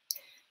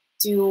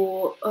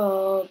to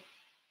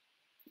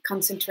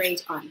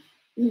concentrate on.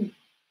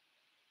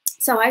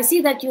 So I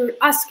see that you're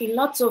asking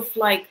lots of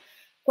like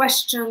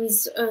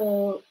questions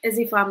as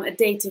if I'm a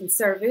dating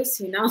service,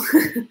 you know,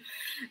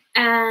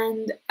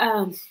 and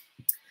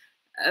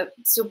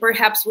so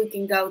perhaps we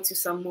can go to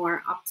some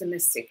more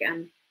optimistic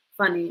and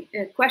funny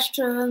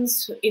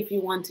questions. If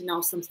you want to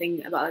know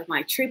something about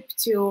my trip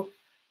to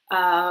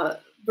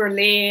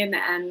Berlin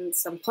and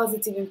some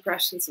positive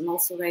impressions, I'm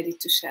also ready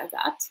to share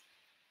that.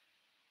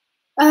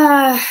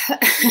 Uh,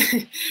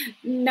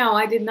 no,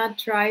 I did not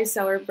try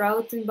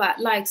sauerkraut, but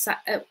like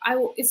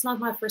it's not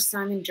my first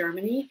time in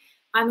Germany.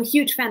 I'm a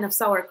huge fan of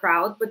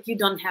sauerkraut, but you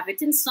don't have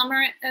it in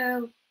summer.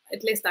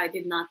 At least I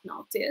did not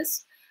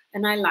notice,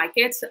 and I like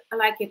it. I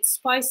like it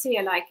spicy.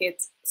 I like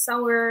it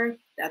sour.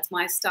 That's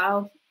my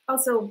style.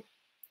 Also,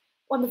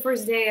 on the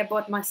first day, I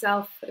bought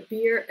myself a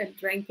beer and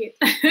drank it.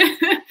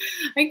 I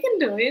can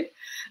do it,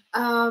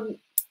 and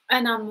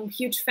I'm a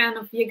huge fan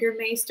of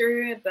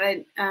Jägermeister,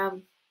 but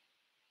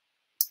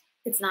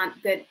it's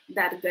not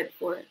that good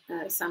for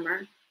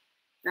summer,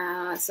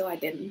 so I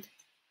didn't.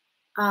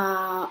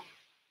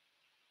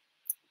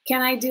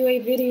 Can I do a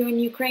video in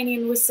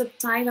Ukrainian with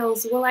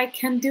subtitles? Well, I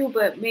can do,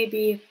 but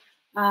maybe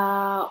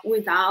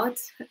without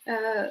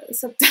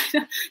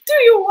subtitles. Do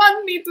you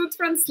want me to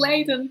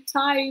translate and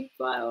type?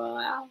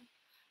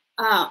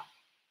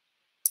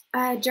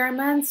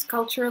 Germans,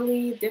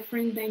 culturally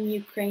different than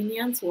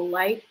Ukrainians, will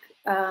like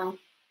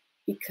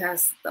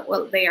because,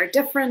 well, they are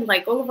different,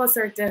 like all of us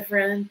are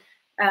different.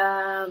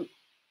 Let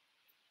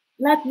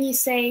me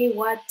say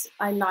what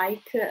I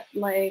like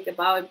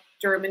about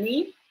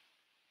Germany.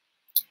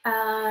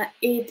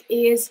 It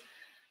is,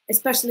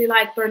 especially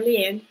like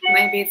Berlin,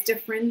 maybe it's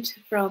different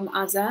from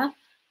other.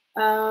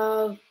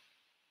 Uh,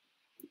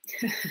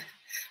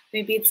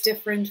 Maybe it's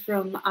different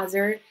from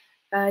other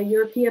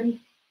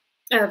European,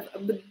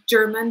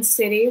 German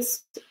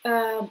cities.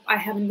 I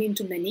haven't been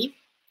to many,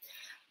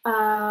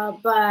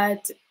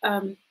 but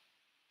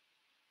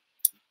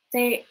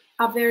they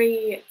are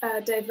very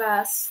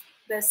diverse.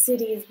 The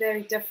city is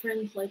very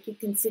different. Like you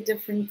can see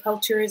different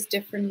cultures,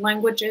 different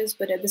languages,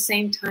 but at the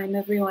same time,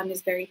 everyone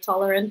is very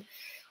tolerant.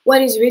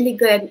 What is really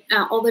good,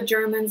 all the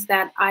Germans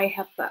that I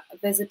have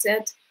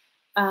visited,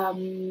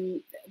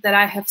 that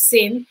I have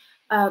seen,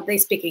 they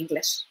speak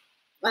English.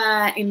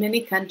 In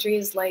many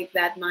countries, like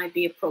that might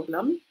be a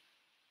problem,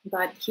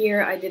 but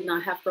here I did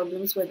not have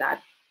problems with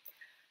that.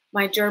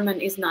 My German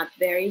is not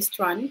very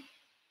strong,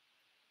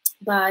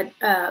 but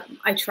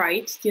I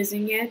tried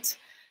using it,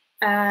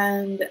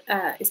 and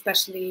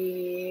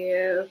especially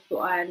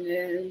on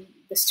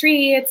the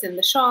streets and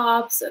the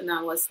shops, and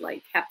I was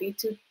like happy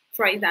to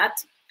try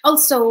that.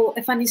 Also,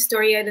 a funny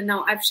story, I don't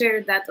know, I've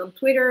shared that on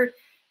Twitter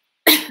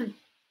and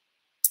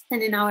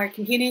in our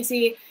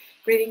community.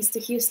 Greetings to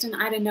Houston.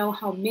 I don't know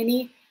how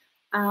many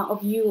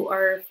of you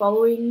are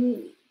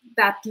following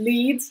that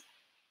lead,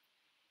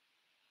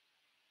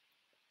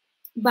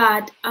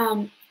 but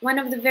one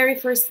of the very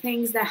first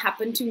things that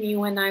happened to me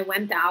when I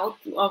went out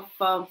of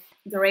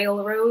the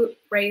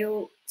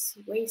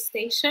railway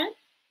station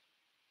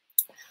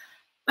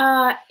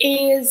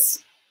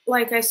is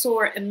like I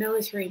saw a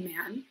military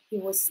man. He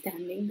was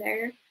standing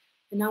there,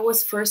 and I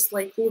was first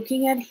like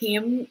looking at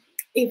him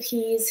if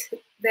he's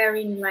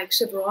wearing like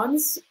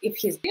chevrons. If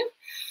he's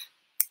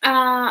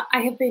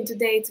I have been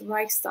today to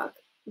Reichstag,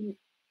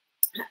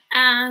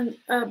 and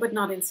but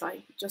not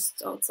inside,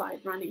 just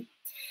outside running.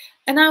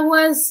 And I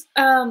was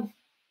and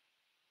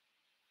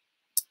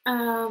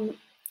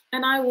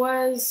I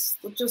was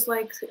just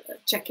like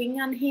checking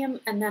on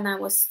him, and then I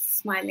was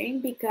smiling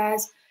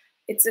because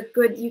it's a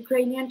good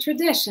Ukrainian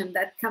tradition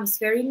that comes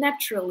very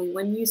naturally.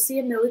 When you see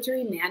a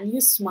military man, you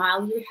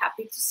smile, you're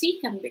happy to see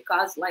him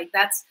because like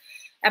that's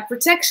a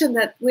protection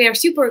that we are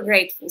super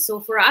grateful. So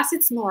for us,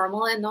 it's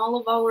normal, and all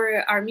of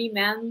our army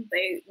men,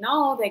 they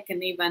know they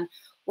can even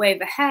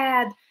wave a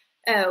head,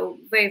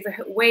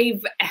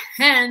 wave a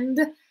hand,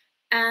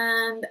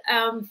 and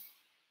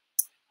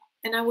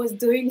I was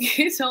doing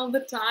it all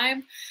the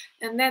time,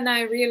 and then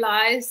I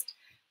realized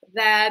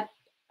that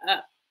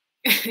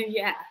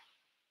yeah,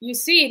 you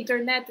see,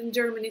 internet in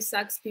Germany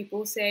sucks.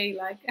 People say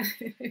like,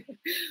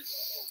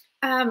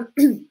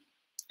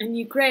 and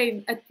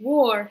Ukraine at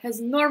war has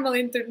normal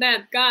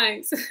internet,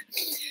 guys,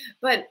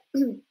 but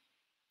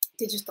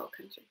digital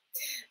country.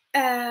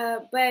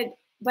 But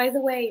by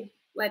the way,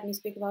 let me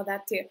speak about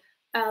that too.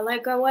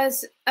 Like I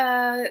was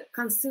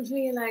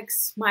constantly like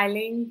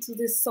smiling to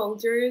the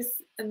soldiers,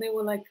 and they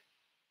were like,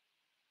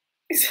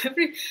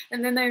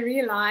 and then I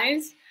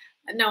realized,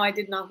 no, I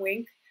did not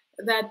wink,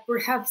 that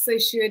perhaps I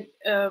should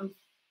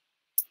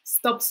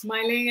stop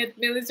smiling at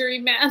military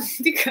men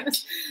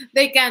because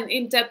they can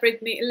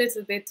interpret me a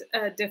little bit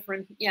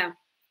different. Yeah,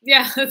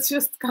 it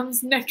just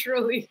comes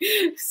naturally,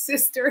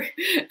 sister.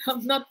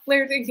 I'm not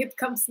flirting, it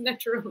comes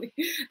naturally.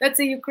 That's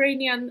a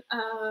Ukrainian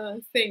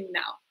thing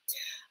now.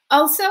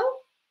 Also,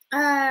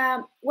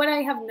 what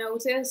I have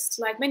noticed,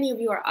 like many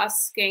of you are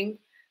asking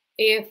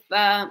if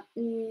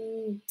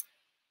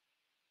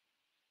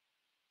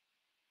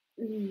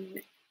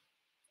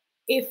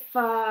if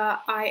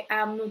I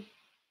am,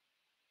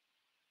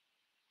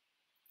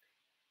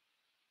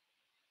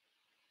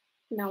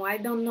 no, I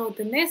don't know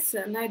Denis,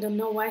 and I don't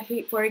know why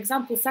he, for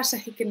example, Sasha,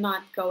 he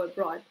cannot go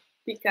abroad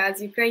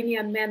because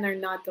Ukrainian men are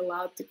not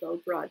allowed to go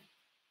abroad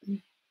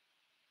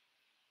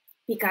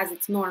because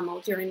it's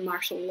normal during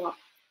martial law.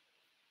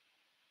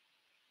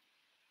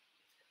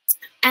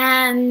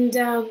 And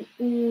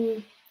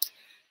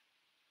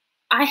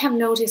I have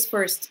noticed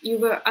first, you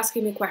were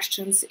asking me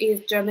questions,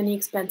 is Germany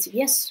expensive?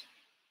 Yes.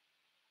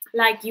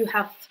 Like you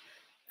have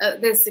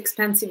this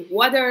expensive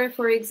water,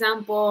 for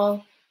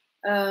example,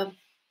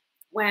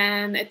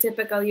 when a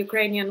typical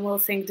Ukrainian will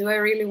think, do I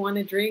really want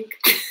to drink?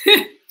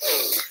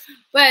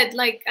 But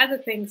like other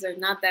things are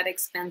not that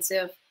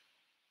expensive.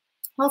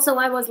 Also,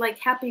 I was like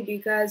happy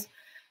because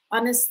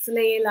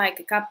honestly, like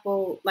a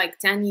couple, like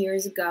 10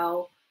 years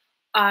ago,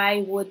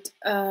 I would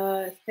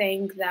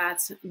think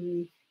that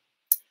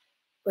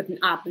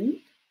wouldn't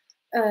happen.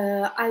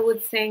 I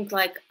would think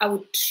like I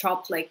would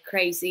shop like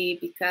crazy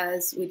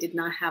because we did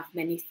not have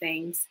many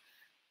things.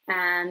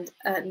 And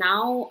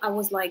now I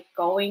was like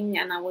going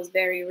and I was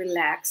very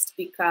relaxed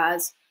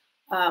because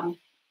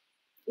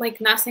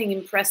like nothing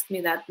impressed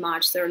me that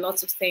much. There are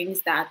lots of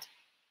things that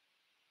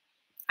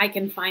I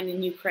can find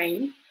in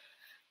Ukraine.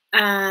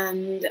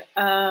 And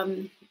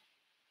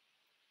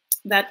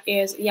that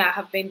is, yeah, I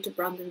have been to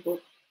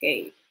Brandenburg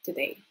Gate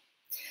today.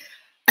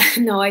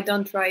 No, I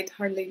don't ride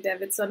Harley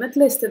Davidson, at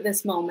least at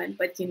this moment,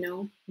 but you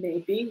know,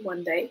 maybe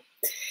one day.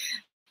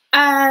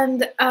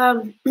 And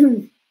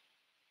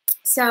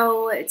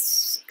so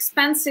it's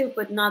expensive,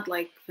 but not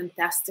like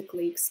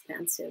fantastically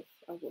expensive,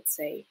 I would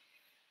say.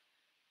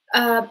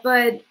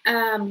 But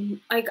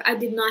like I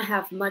did not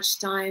have much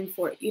time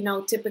for, you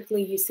know,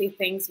 typically you see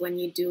things when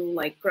you do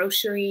like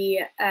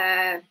grocery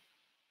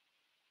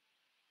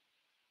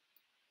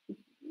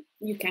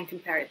you can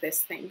compare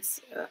these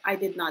things. I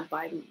did not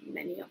buy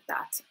many of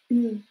that.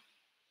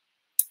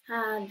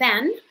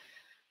 Then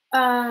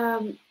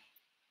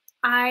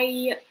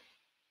I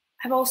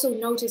have also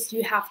noticed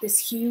you have this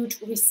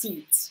huge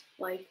receipts,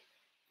 like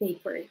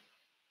paper,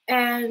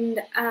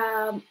 and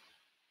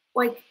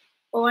like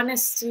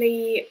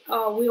honestly,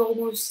 we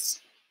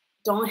almost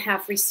don't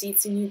have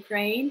receipts in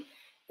Ukraine.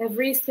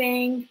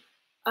 Everything,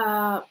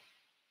 uh,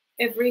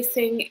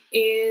 everything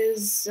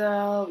is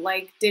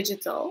like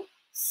digital.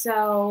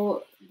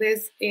 So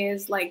this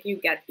is like you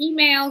get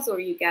emails or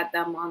you get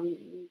them on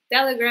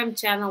Telegram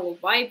channel or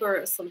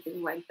Viber or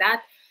something like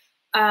that.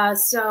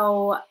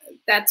 So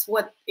that's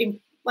what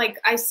like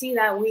I see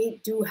that we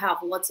do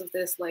have lots of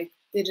this like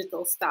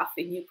digital stuff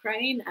in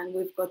Ukraine, and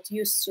we've got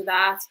used to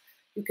that.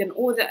 You can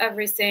order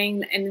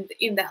everything, and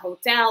in the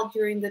hotel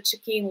during the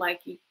check-in,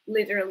 like you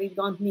literally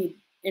don't need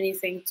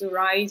anything to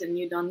write, and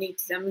you don't need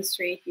to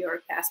demonstrate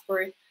your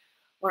passport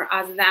or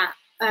other that.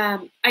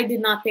 I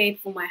did not pay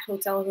for my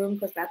hotel room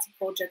because that's a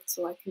project,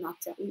 so I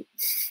cannot tell you.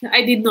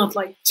 I did not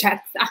like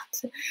check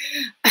that.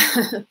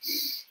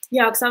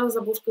 Yeah, Oksana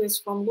Zabushko is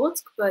from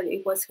Lutsk, but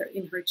it was her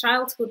in her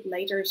childhood.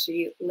 Later,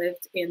 she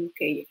lived in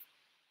Kyiv.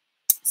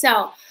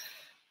 So,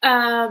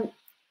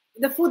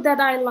 the food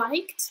that I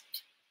liked,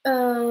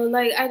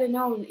 like I don't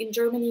know, in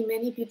Germany,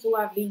 many people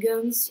are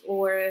vegans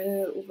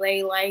or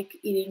they like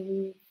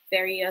eating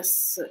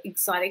various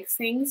exotic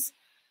things.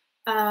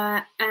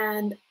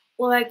 And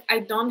well, like I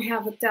don't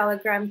have a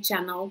Telegram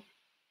channel.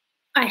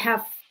 I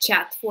have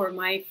chat for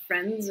my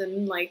friends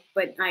and like,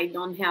 but I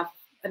don't have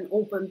an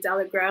open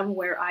Telegram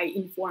where I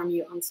inform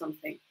you on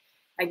something.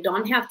 I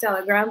don't have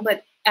Telegram,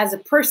 but as a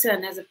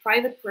person, as a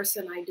private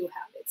person, I do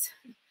have it.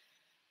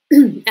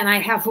 And I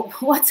have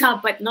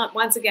WhatsApp, but not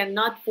once again,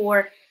 not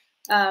for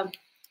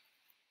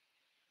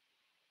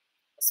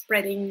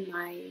spreading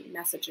my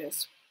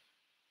messages.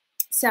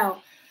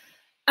 So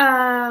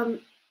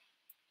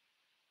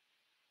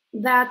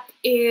that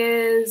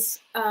is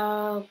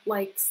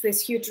like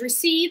this huge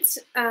receipts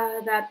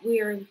that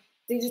we are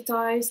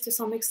digitized to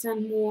some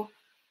extent more.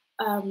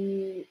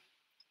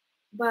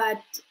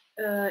 But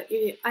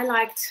I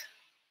liked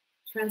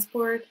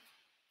transport.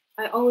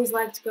 I always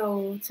like to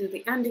go to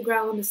the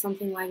underground or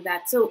something like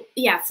that. So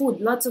yeah, food,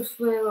 lots of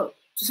to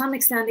some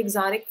extent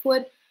exotic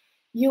food.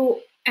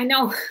 I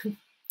know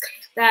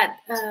that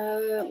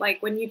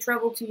like when you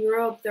travel to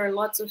Europe, there are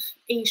lots of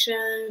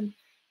Asian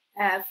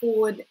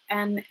food,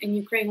 and in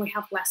Ukraine we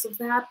have less of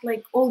that.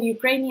 Like all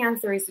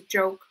Ukrainians, there is a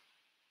joke.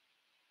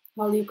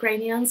 All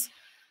Ukrainians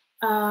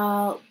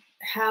have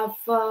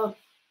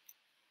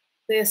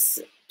this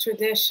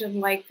tradition,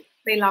 like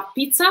they love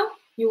pizza.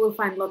 You will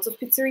find lots of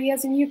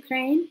pizzerias in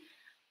Ukraine,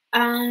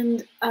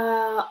 and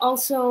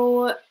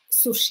also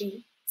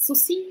sushi.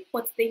 Sushi,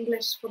 what's the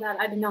English for that?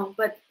 I don't know,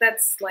 but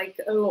that's like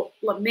a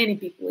lot, many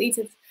people eat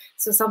it.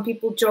 So some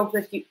people joke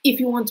that if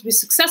you want to be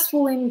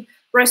successful in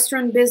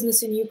restaurant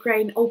business in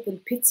Ukraine, open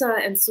pizza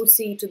and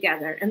sushi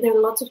together. And there are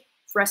lots of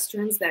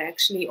restaurants that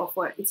actually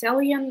offer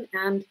Italian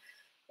and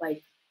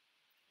like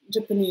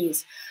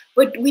Japanese,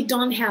 but we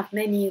don't have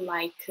many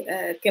like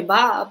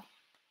kebab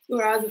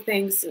or other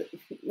things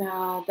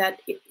that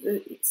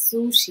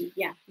sushi.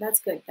 Yeah, that's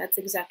good. That's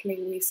exactly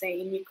what we say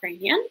in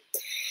Ukrainian.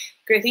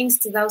 Greetings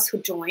to those who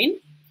join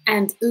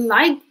and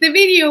like the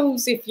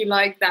videos if you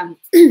like them.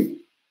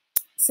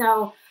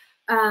 So,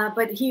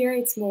 but here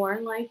it's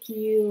more like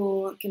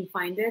you can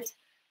find it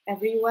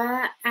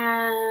everywhere,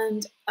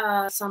 and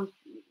some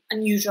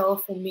unusual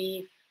for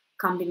me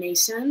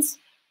combinations.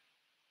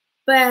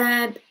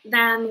 But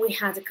then we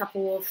had a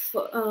couple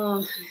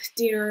of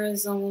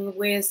dinners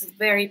with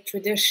very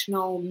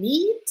traditional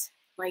meat,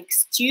 like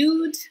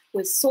stewed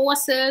with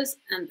sauces,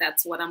 and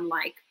that's what I'm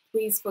like.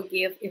 Please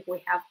forgive if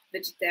we have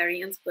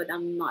vegetarians, but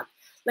I'm not.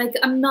 Like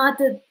I'm not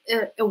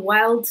a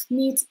wild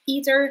meat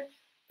eater,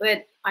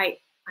 but I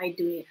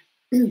do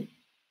it.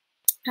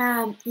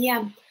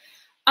 Yeah.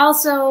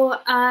 Also,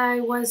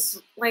 I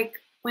was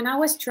like when I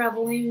was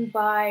traveling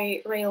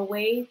by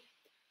railway,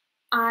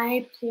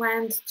 I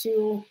planned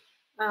to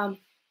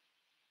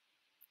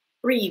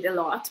read a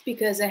lot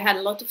because I had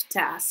a lot of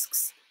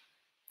tasks.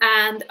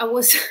 And I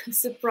was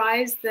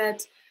surprised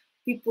that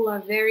people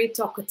are very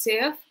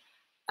talkative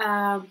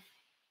um,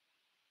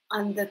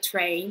 on the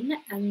train,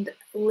 and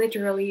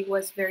literally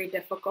was very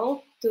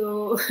difficult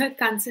to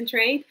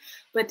concentrate.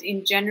 But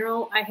in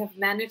general, I have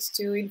managed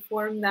to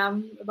inform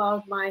them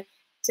about my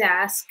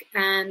task,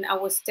 and I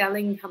was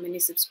telling how many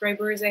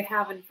subscribers I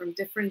have and from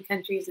different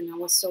countries, and I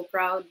was so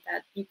proud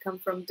that you come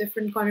from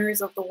different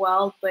corners of the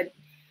world, but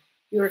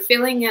your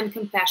feeling and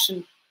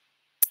compassion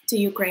to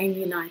Ukraine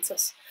unites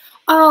us.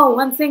 Oh,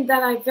 one thing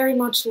that I very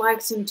much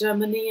liked in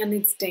Germany, and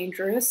it's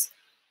dangerous,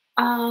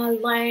 you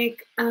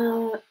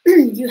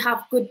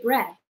have good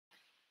bread.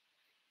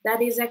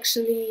 That is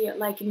actually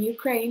like in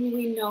Ukraine,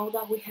 we know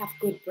that we have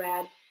good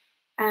bread,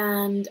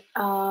 and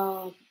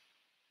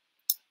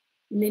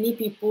many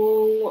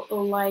people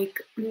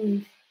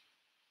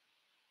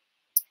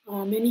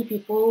many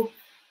people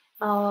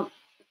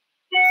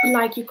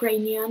like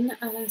Ukrainian.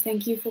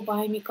 Thank you for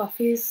buying me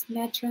coffees,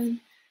 Matron.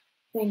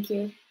 Thank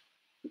you.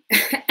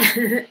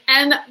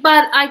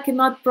 But I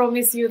cannot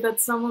promise you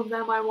that some of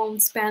them I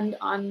won't spend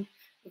on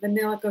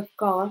vanilla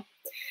Coca-Cola.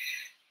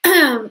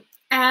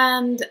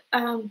 and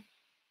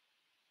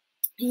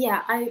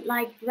yeah, I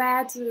like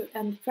bread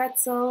and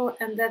pretzel,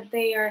 and that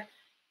they are.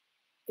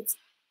 It's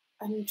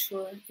I'm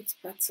sure it's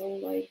pretzel,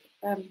 like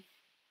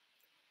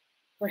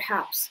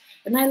perhaps,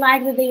 and I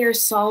like that they are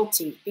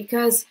salty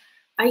because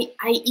I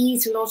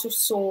eat a lot of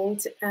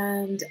salt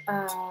and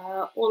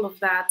all of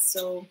that.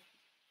 So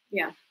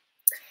yeah.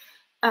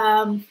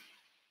 Um,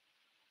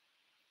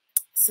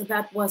 so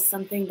that was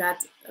something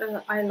that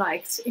I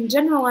liked. In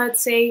general, I'd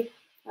say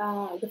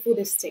the food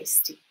is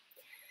tasty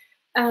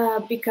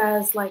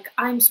because, like,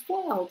 I'm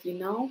spoiled.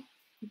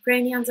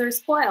 Ukrainians are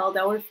spoiled.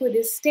 Our food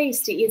is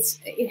tasty.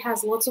 It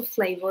has lots of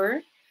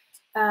flavor.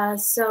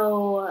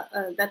 So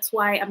that's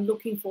why I'm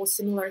looking for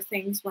similar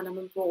things when I'm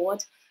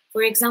abroad.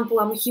 For example,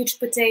 I'm a huge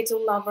potato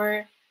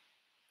lover,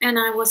 and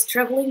I was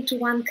traveling to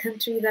one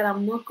country that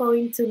I'm not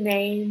going to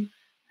name,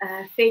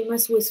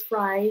 famous with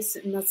fries,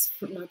 not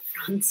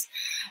France.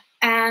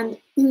 And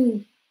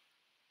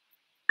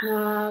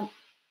uh,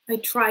 I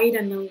tried,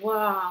 and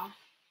wow,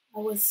 I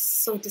was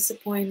so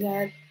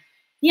disappointed.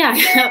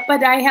 Yeah,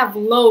 but I have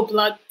low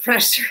blood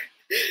pressure,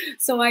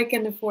 so I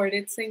can afford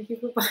it. Thank you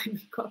for buying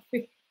me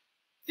coffee.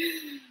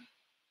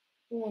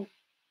 Yeah.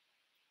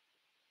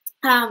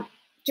 Um,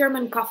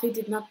 German coffee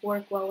did not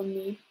work well on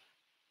me.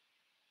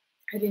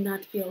 I did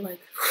not feel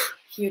like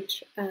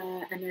huge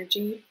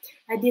energy.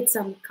 I did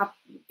some cup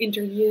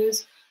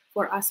interviews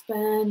for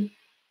Aspen,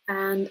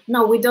 and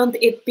no, we don't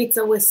eat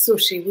pizza with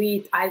sushi. We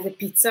eat either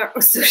pizza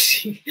or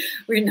sushi.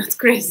 We're not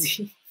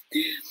crazy.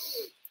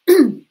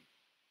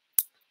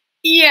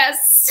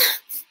 Yes,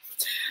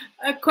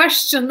 a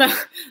question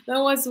that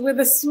was with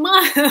a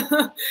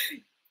smile.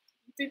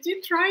 Did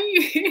you try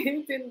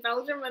it in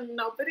Belgium and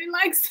nobody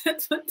likes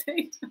that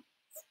potato?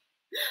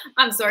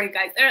 I'm sorry,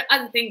 guys. There are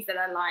other things that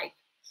I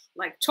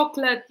like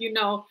chocolate,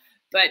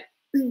 but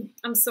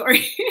I'm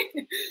sorry.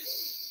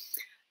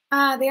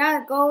 The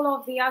other goal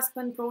of the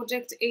Aspen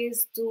project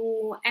is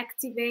to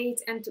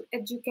activate and to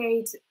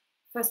educate,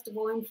 first of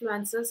all,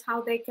 influencers,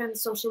 how they can,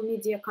 social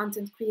media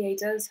content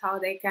creators, how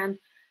they can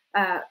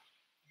uh,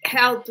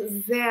 help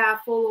their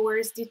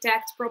followers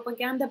detect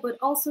propaganda, but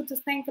also to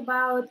think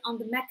about on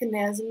the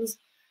mechanisms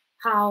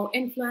how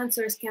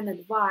influencers can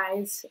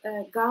advise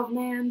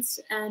governments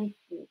and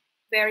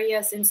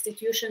various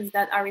institutions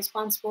that are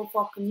responsible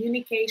for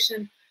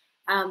communication,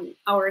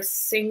 our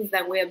things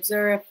that we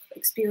observe,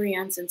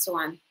 experience, and so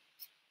on.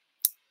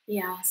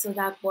 Yeah, so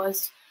that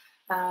was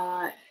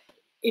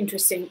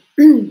interesting.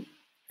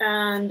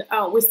 And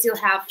we still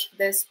have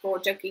this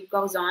project, it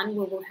goes on.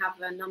 We will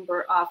have a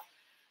number of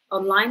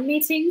online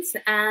meetings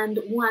and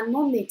one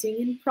more meeting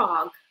in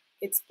Prague.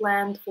 It's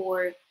planned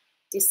for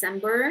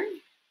December,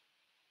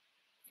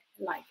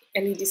 like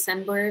early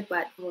December,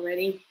 but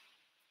already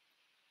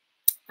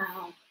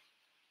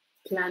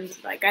planned.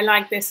 Like, I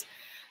like this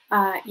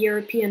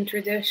European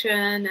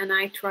tradition, and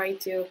I try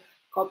to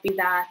copy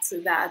that. So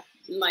that,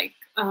 like,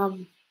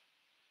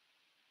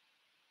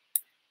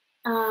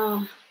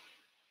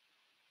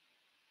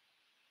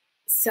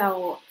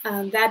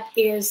 that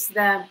is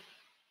the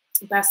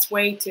best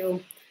way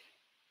to,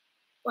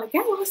 like, I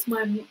lost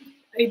my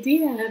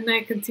idea and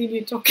I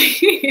continue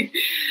talking.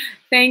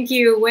 Thank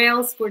you,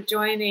 Wales, for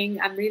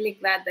joining. I'm really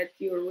glad that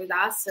you're with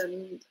us,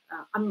 and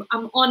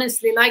I'm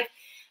honestly like,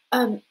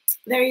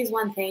 there is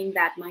one thing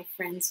that my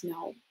friends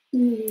know,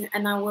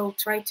 and I will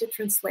try to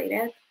translate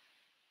it.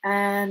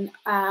 And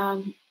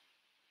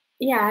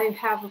yeah, I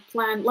have a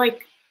plan.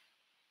 Like,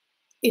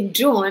 in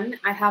June,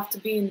 I have to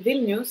be in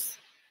Vilnius,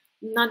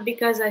 not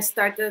because I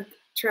started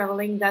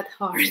traveling that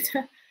hard.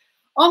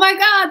 Oh my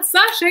God,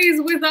 Sasha is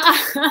with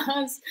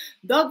us.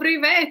 Добрий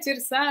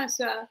вечір,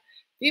 Sasha.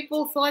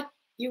 People thought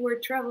you were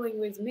traveling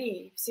with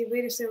me. Всі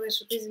вирішили,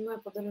 що ти зі мною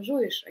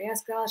подорожуєш, а я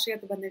сказала, що я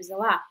тебе не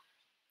взяла.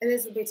 A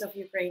little bit of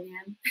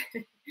Ukrainian.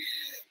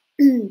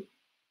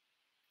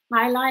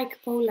 I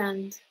like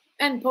Poland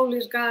and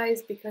Polish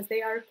guys because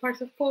they are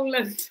part of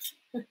Poland.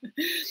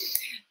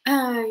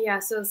 Yeah,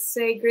 so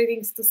say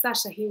greetings to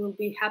Sasha. He will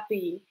be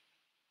happy.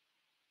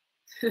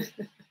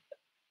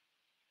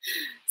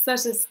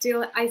 Sasha,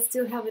 I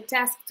still have a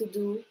task to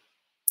do.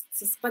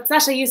 But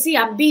Sasha, you see,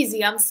 I'm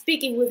busy. I'm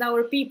speaking with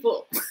our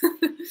people.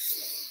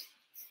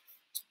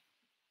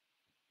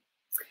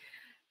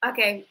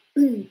 Okay.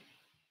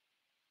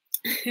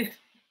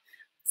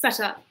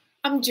 Sasha,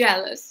 I'm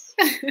jealous.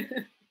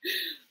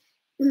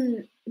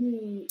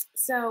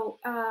 So,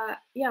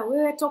 yeah, we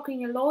were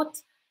talking a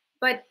lot,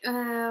 but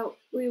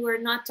we were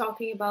not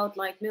talking about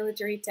like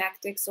military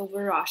tactics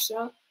over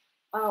Russia.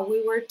 We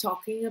were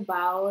talking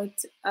about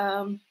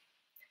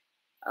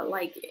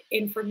like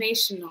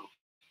informational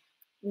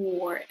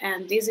war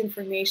and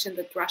disinformation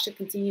that Russia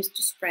continues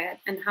to spread,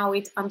 and how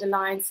it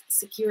underlines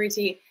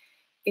security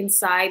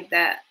inside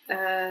the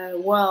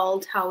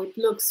world, how it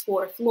looks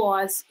for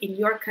flaws in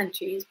your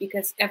countries,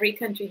 because every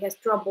country has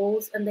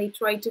troubles and they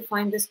try to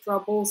find these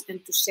troubles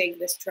and to shake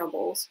these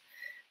troubles.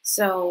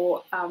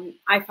 So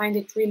I find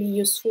it really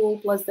useful.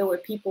 Plus, there were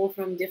people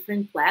from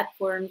different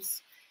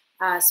platforms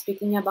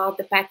speaking about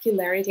the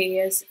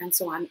peculiarities and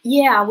so on.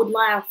 Yeah, I would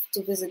love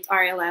to visit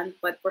Ireland,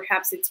 but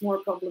perhaps it's more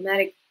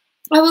problematic.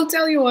 I will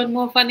tell you one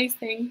more funny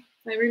thing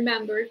I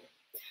remembered.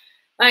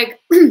 Like,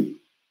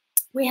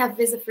 we have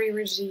visa-free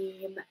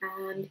regime,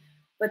 and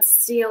but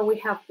still we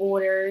have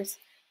borders,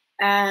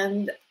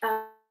 and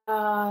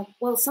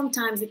well,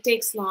 sometimes it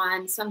takes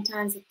long,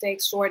 sometimes it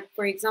takes short.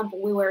 For example,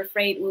 we were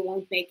afraid we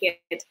won't make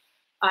it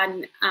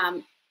on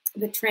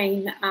the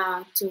train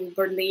to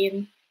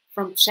Berlin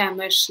from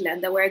Przemyśl,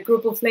 and there were a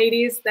group of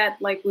ladies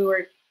that like we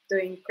were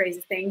doing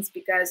crazy things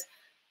because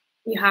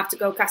you have to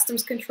go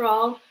customs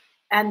control,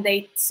 and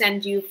they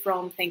send you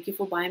from thank you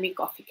for buying me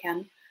coffee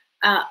can.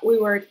 We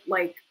were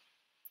like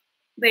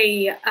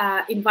they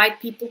invite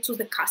people to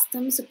the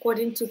customs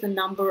according to the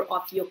number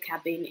of your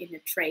cabin in a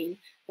train.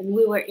 And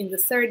we were in the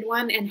third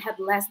one and had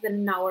less than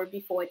an hour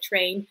before a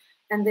train.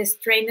 And this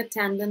train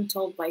attendant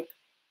told, like,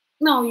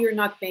 no, you're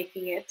not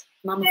making it.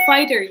 And I'm a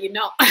fighter, you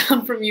know,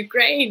 I'm from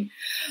Ukraine.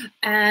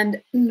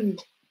 And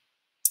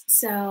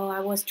so I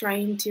was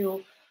trying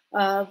to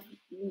uh,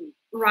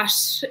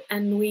 rush,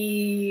 and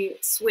we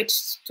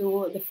switched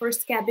to the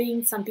first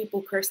cabin. Some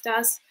people cursed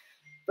us,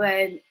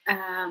 but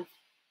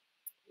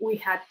we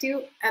had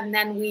to, and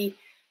then we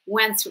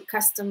went through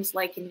customs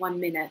like in 1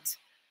 minute,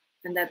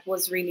 and that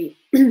was really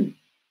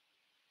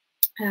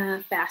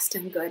fast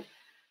and good.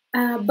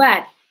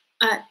 But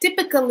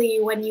typically,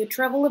 when you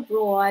travel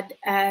abroad,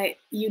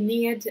 you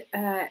need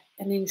an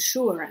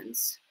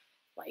insurance.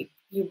 Like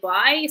you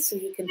buy, so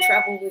you can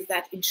travel with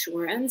that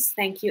insurance.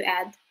 Thank you,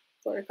 Ed,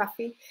 for a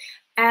coffee.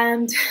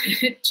 And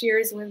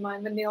cheers with my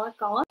vanilla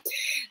cola.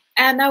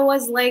 And I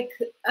was like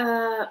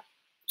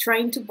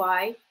trying to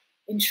buy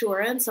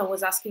insurance. I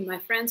was asking my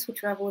friends who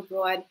travel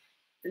abroad,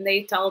 and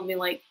they told me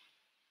like,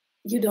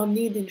 you don't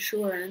need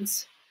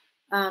insurance.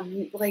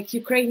 Like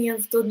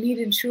Ukrainians don't need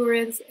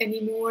insurance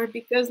anymore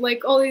because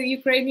like all the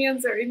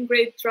Ukrainians are in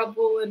great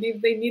trouble, and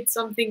if they need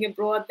something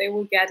abroad, they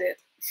will get it.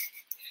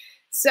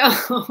 So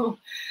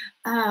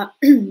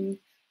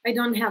I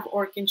don't have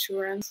orc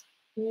insurance.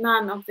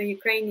 None of the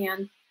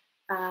Ukrainian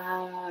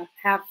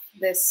have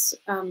this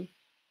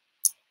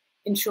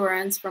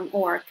insurance from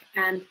orc,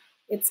 and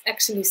it's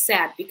actually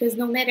sad because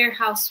no matter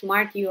how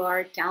smart you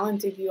are,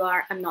 talented you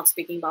are, I'm not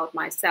speaking about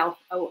myself.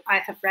 I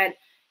have read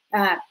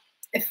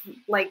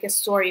like a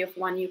story of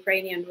one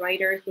Ukrainian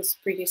writer who's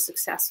pretty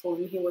successful,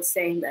 and he was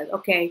saying that,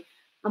 okay,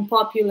 I'm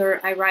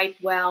popular, I write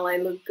well, I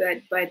look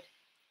good, but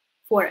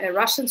for a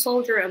Russian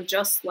soldier, I'm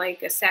just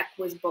like a sack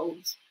with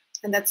bones.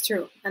 And that's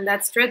true. And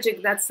that's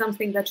tragic. That's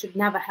something that should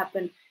never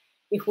happen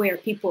if we are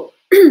people.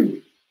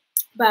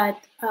 But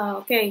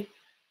okay,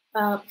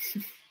 uh,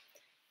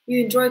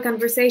 you enjoy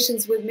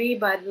conversations with me,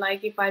 but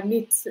like if I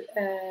meet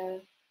a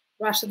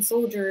Russian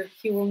soldier,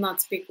 he will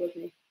not speak with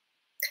me.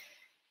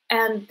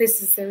 And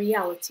this is the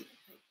reality.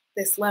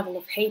 This level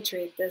of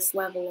hatred, this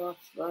level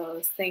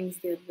of things,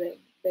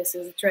 this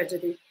is a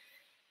tragedy.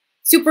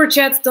 Super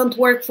chats don't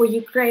work for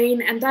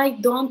Ukraine, and I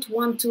don't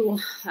want to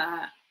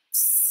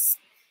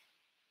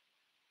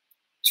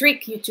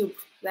trick YouTube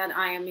that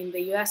I am in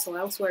the US or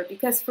elsewhere,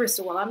 because first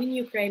of all, I'm in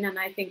Ukraine, and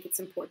I think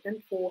it's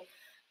important for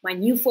my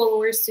new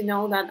followers to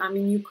know that I'm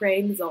in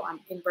Ukraine. So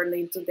I'm in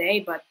Berlin today,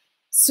 but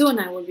soon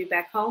I will be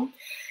back home.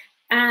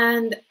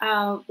 And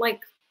like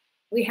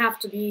we have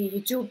to be,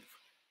 YouTube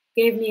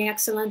gave me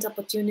excellent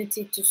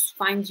opportunity to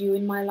find you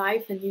in my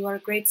life, and you are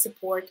great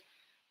support.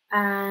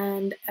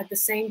 And at the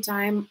same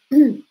time,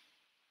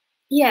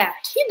 yeah,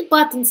 hit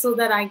button so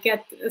that I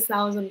get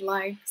 1,000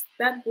 likes.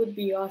 That would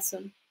be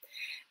awesome.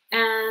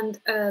 And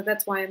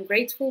that's why I'm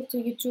grateful to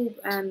YouTube,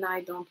 and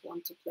I don't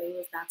want to play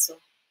with that. So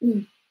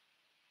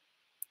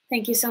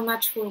thank you so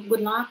much for good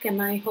luck, and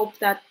I hope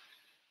that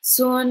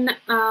soon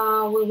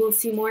we will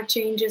see more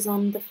changes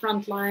on the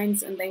front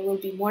lines, and they will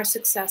be more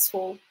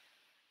successful.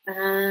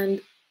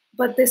 And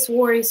but this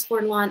war is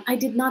for long. I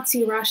did not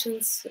see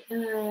Russians,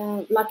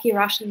 lucky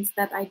Russians,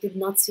 that I did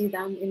not see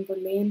them in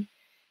Berlin,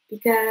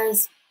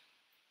 because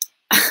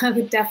I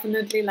would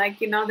definitely like,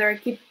 you know, there are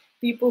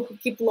people who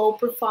keep low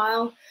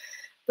profile,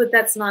 but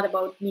that's not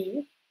about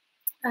me.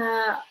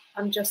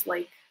 I'm just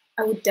like,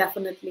 I would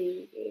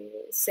definitely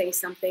say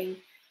something,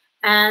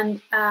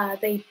 and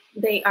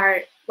they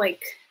are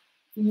like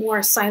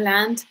more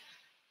silent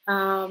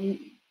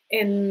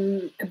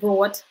in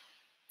abroad,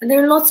 and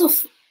there are lots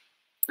of,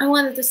 I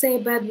wanted to say a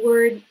bad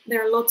word,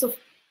 there are lots of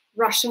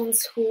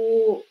Russians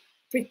who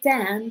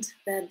pretend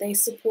that they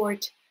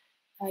support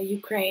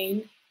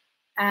Ukraine,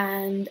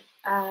 and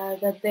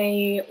that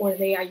they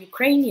are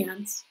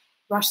Ukrainians,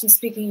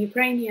 Russian-speaking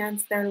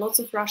Ukrainians. There are lots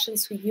of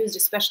Russians who used,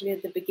 especially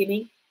at the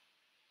beginning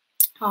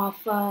of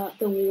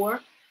the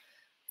war.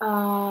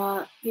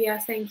 Yeah,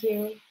 thank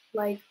you.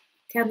 Like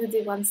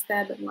Kennedy once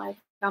said, like,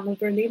 I'm a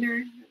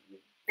Berliner.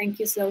 Thank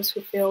you to those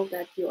who feel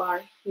that you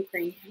are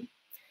Ukrainian.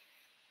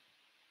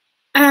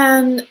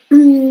 And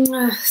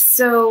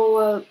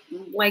so,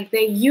 like,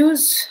 they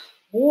use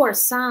war.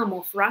 Some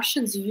of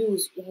Russians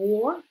use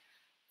war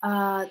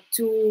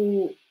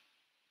to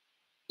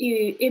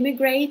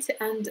immigrate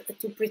and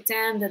to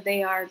pretend that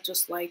they are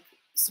just like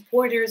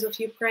supporters of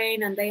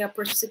Ukraine and they are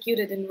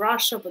persecuted in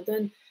Russia. But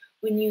then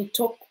when you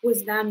talk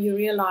with them, you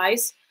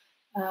realize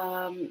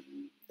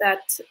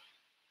that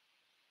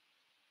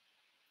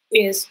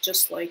is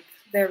just like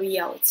their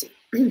reality.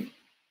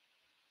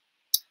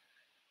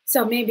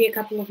 So maybe a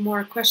couple of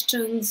more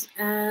questions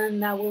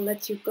and I will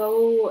let you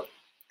go.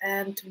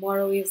 And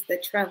tomorrow is the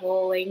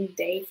traveling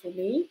day for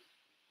me,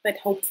 but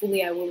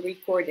hopefully I will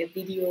record a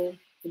video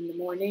in the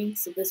morning.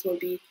 So this will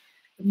be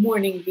a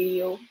morning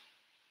video.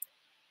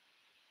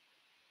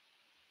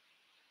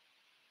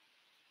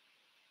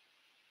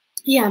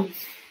 Yeah,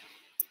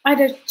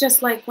 I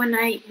just like when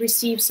I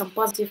receive some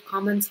positive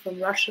comments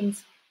from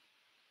Russians,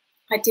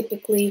 I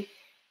typically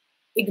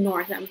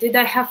ignore them. Did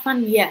I have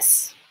fun?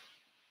 Yes.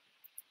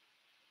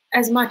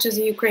 As much as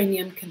a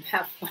Ukrainian can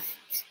have fun.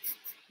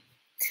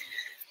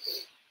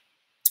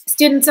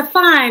 Students are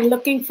fine,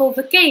 looking for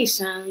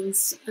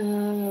vacations.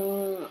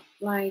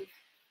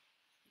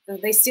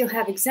 They still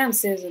have exam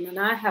season, and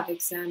I have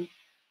exam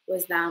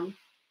with them.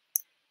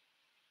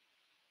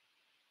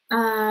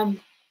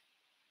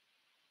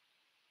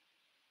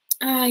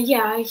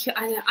 Yeah,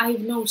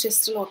 I've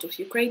noticed a lot of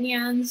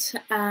Ukrainians,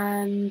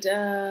 and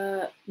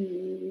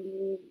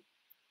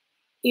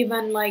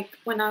even like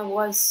when I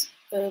was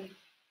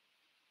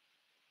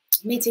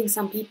meeting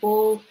some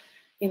people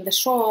in the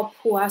shop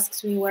who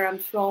asked me where I'm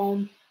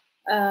from,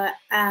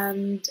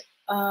 and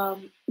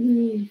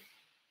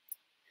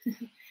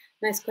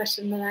nice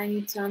question that I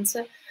need to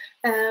answer.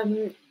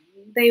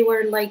 They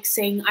were like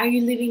saying, "Are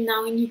you living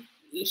now in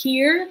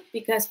here?"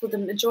 Because for the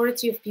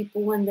majority of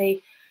people, when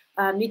they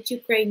meet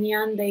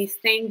Ukrainian, they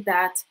think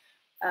that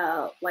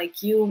like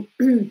you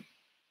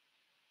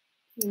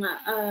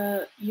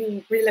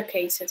you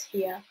relocated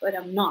here, but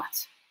I'm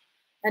not.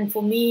 And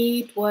for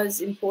me, it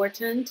was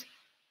important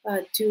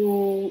to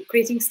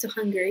greetings to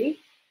Hungary.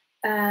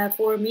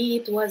 For me,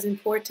 it was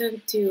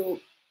important to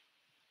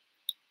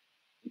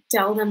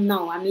tell them,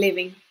 no, I'm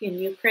living in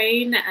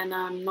Ukraine and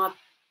I'm not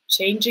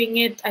changing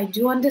it. I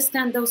do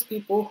understand those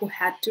people who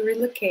had to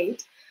relocate,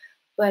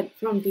 but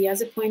from the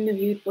other point of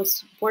view, it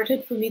was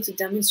important for me to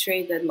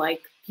demonstrate that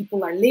like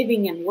people are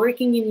living and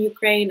working in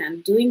Ukraine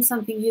and doing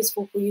something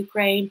useful for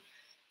Ukraine.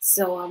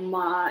 So I'm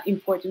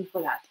important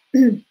for that.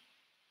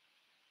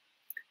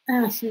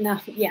 No,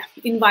 yeah,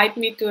 invite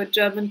me to a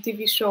German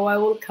TV show. I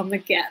will come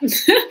again.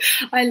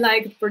 I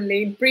liked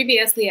Berlin.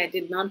 Previously, I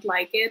did not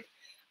like it.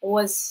 I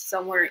was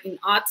somewhere in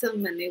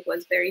autumn and it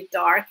was very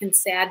dark and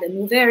sad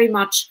and very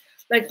much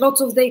like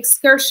lots of the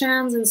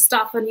excursions and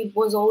stuff. And it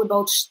was all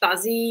about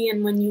Stasi.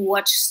 And when you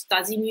watch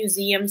Stasi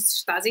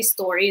museums, Stasi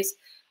stories,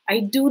 I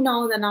do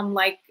know that I'm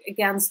like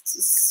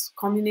against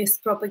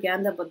communist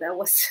propaganda, but that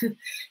was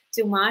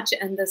too much.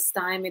 And this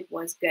time it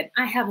was good.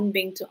 I haven't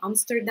been to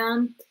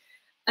Amsterdam.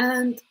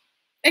 And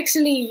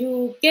actually,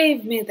 you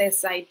gave me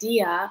this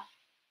idea.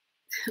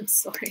 I'm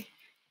sorry.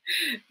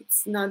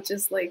 It's not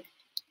just like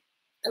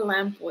a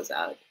lamp was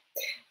out.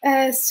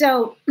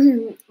 So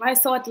I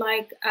thought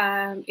like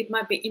it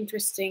might be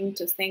interesting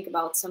to think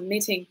about some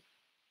meeting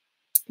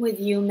with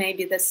you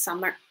maybe this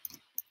summer.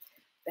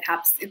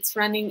 Perhaps it's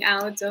running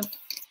out of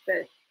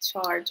the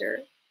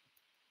charger.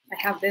 I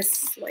have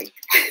this like,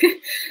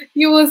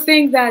 you will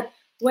think that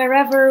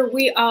wherever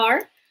we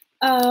are,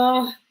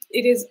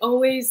 it is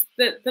always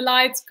the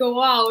lights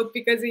go out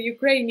because a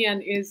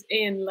Ukrainian is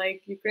in,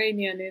 like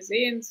Ukrainian is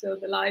in, so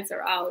the lights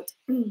are out.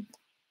 I'm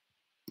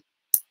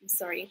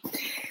sorry.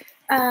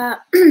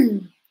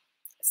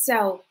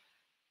 So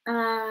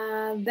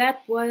that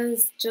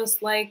was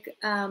just like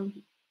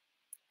an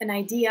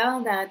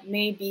idea that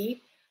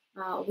maybe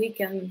we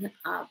can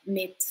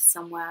meet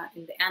somewhere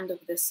in the end of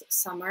this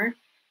summer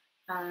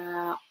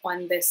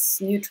on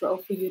this neutral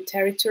for you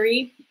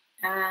territory.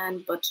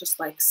 And but just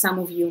like some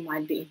of you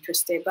might be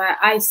interested, but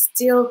I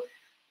still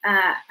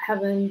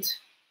haven't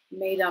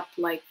made up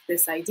like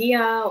this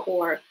idea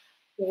or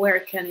where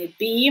can it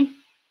be,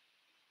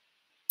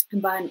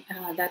 but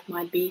that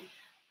might be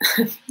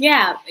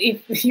yeah,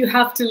 if you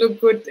have to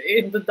look good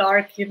in the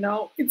dark, you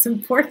know, it's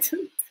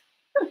important.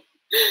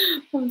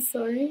 I'm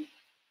sorry.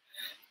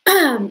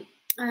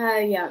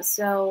 Yeah,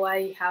 so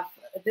I have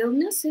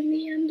Vilnius in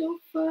the end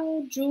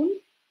of June,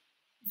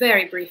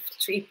 very brief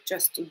trip,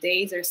 just 2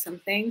 days or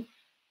something,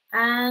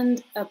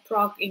 and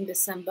Prague in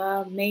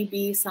December,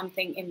 maybe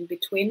something in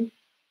between.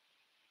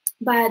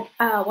 But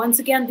once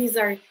again, these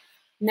are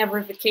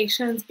never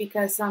vacations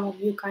because some of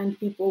you kind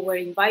people were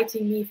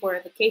inviting me for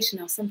a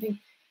vacation or something.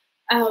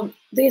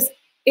 This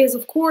is,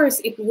 of course,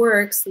 it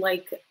works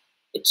like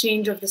a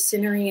change of the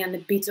scenery and a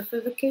bit of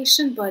a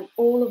vacation, but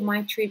all of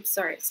my trips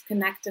are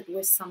connected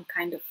with some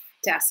kind of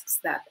tasks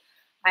that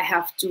I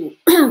have to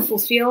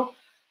fulfill.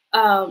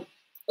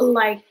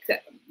 Like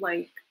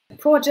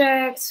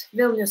projects.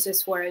 Vilnius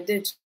is for a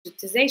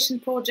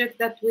digitization project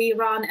that we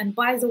run. And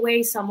by the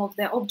way, some of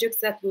the objects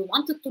that we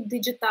wanted to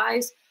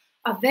digitize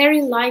are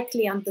very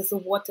likely under the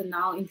water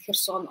now in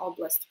Kherson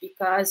Oblast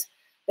because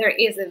there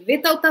is a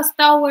Vytautas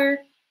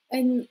Tower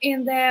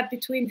in there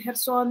between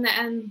Kherson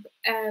and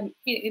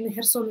in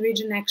Kherson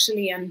region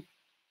actually, and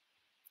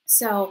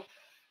so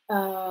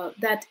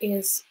that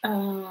is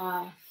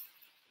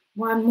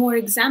one more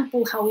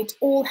example how it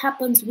all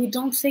happens. We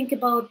don't think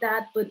about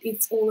that, but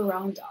it's all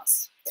around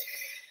us.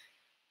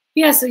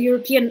 Yeah, so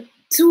European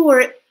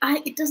tour,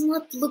 it does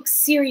not look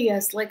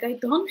serious. Like I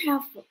don't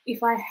have,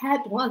 if I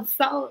had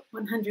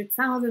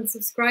 100,000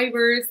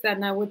 subscribers,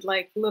 then I would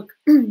like look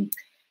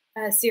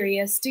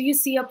serious. Do you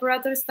see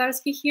Operator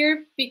Starsky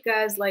here?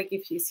 Because like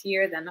if he's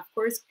here, then of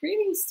course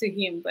greetings to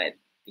him, but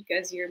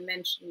because you're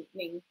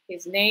mentioning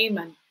his name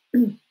and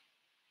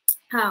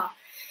how.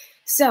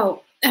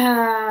 So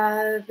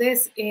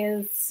this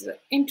is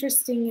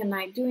interesting, and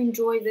I do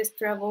enjoy these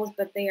travels,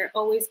 but they are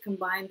always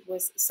combined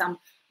with some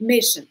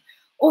mission.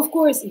 Of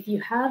course, if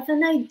you have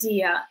an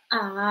idea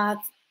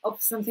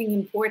of something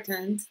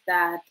important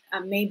that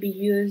may be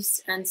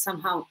used and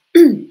somehow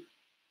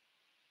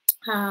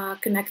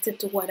connected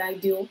to what I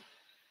do,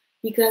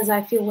 because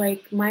I feel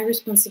like my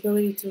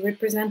responsibility to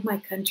represent my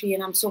country,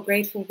 and I'm so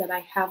grateful that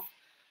I have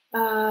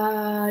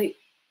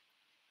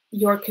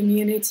your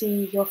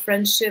community, your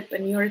friendship,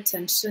 and your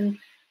attention.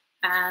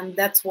 And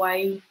that's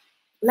why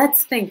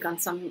let's think on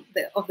some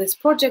of these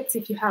projects.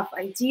 If you have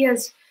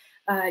ideas,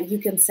 you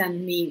can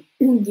send me,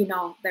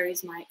 there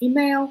is my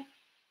email.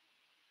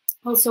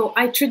 Also,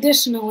 I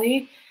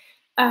traditionally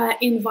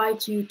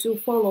invite you to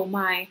follow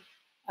my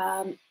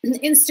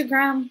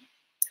Instagram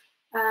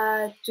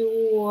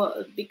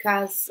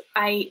because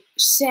I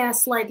share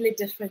slightly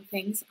different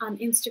things on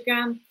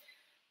Instagram.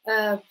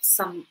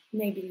 Some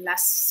maybe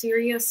less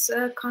serious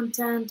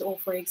content, or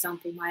for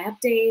example, my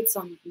updates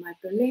on my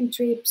Berlin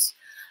trips.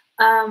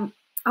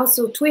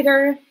 Also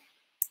Twitter,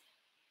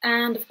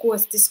 and of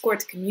course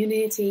Discord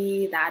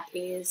community. That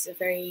is a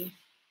very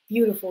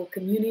beautiful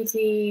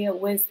community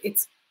with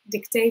its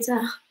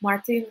dictator,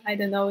 Martin. I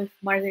don't know if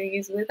Martin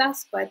is with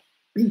us, but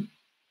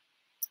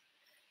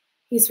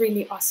he's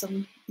really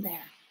awesome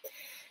there.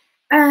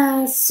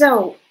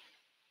 So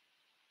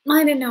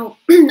I don't know.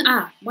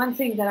 One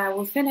thing that I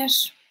will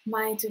finish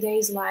my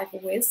today's live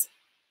with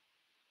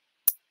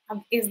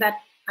is that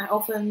I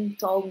often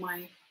told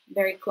my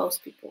very close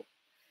people,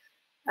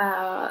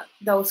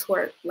 those who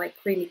are like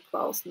really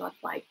close, not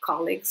like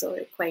colleagues or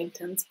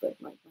acquaintance, but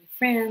like my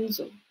friends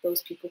or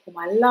those people whom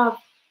I love.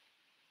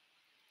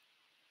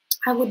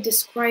 I would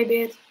describe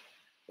it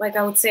like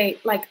I would say,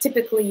 like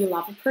typically you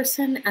love a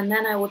person, and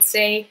then I would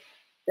say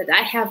that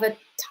I have a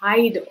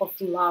tide of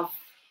love,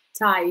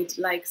 tide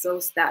like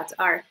those that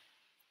are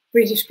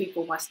British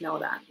people must know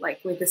that,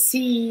 like with the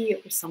sea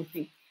or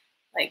something,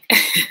 like.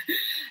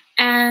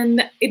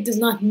 And it does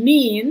not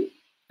mean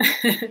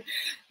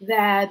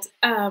that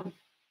a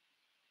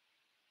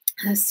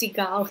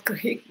seagull,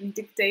 Greek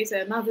dictator,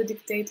 another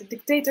dictator.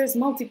 Dictators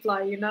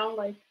multiply,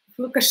 like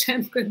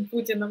Lukashenko and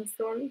Putin. I'm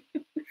sorry,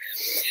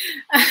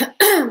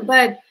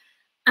 but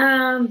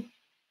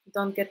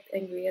don't get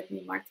angry at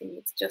me, Martin.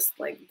 It's just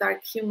like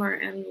dark humor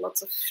and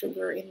lots of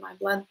sugar in my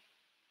blood.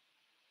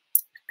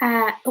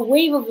 A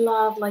wave of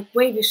love, like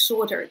wave is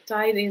shorter,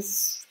 tide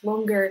is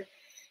longer,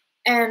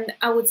 and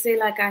I would say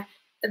like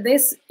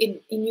this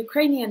in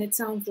Ukrainian it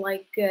sounds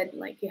like good,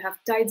 like you have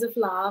tides of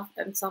love,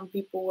 and some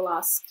people will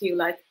ask you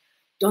like,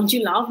 don't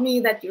you love me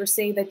that you're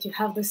saying that you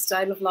have this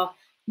tide of love?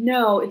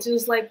 No, it's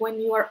just like when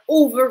you are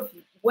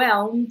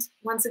overwhelmed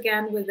once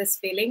again with this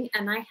feeling.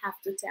 And I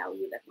have to tell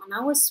you that when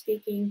I was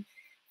speaking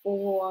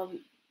for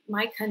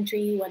my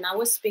country, when I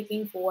was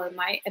speaking for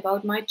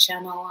about my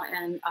channel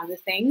and other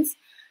things,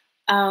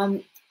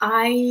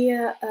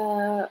 I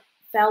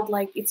felt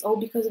like it's all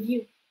because of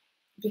you,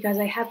 because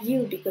I have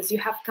you, because you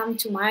have come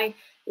to my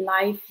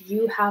life,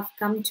 you have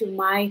come to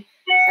my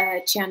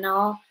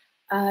channel,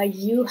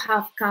 you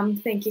have come.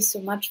 Thank you so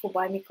much for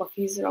buying me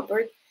coffees,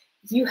 Robert.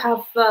 You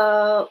have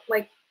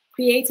like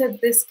created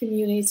this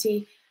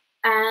community,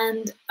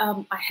 and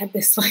I had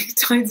this like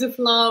tides of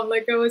love,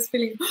 like I was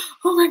feeling,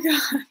 oh my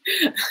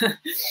god.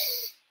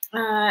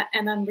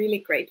 And I'm really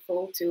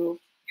grateful to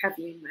have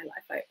you in my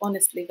life. I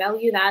honestly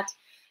value that.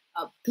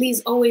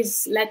 Please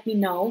always let me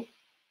know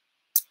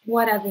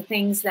what are the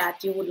things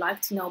that you would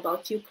like to know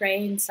about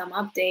Ukraine, some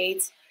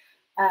updates.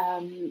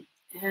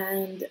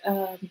 And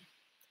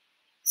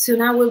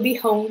soon I will be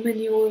home and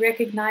you will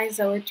recognize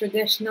our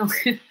traditional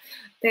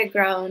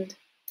background.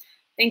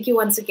 Thank you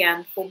once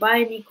again for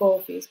buying me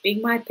coffees,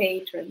 being my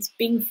patrons,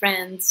 being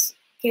friends,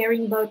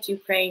 caring about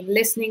Ukraine,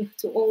 listening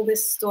to all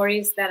these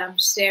stories that I'm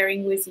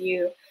sharing with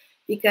you,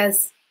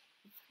 because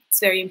it's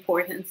very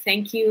important.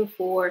 Thank you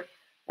for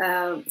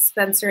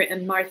Spencer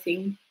and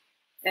Martin,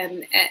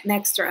 and an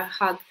extra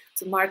hug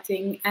to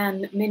Martin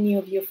and many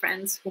of your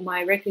friends whom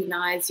I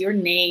recognize, your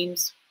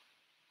names,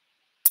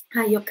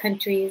 your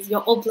countries,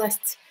 your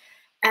oblasts,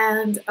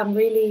 and I'm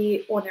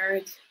really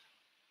honored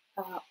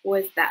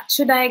with that.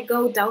 Should I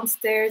go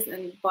downstairs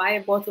and buy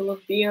a bottle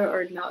of beer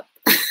or not?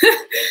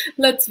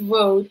 Let's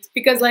vote,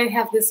 because I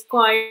have these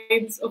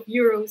coins of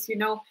euros,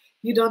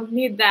 you don't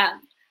need that.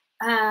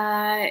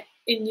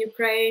 In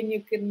Ukraine,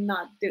 you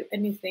cannot do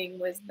anything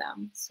with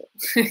them. So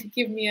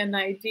give me an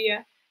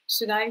idea.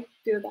 Should I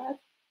do that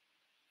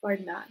or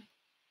not?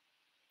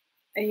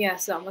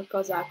 Yes, I'm a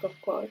Cossack, of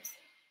course.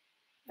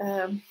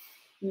 Um,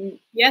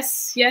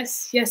 yes,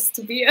 yes, yes,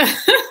 to be a.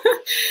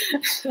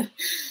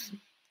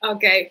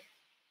 Okay,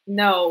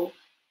 no.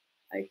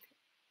 Like,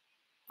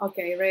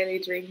 okay, really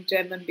drink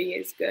German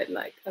beer is good.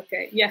 Like,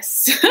 okay,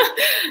 yes.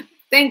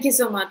 Thank you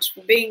so much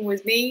for being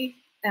with me.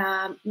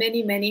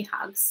 Many, many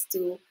hugs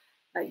to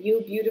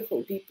you,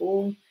 beautiful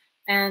people.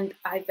 And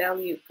I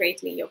value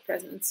greatly your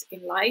presence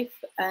in life.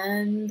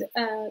 And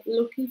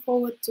looking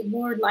forward to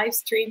more live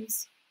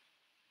streams.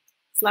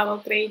 Slava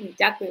Ukraini.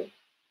 Дякую.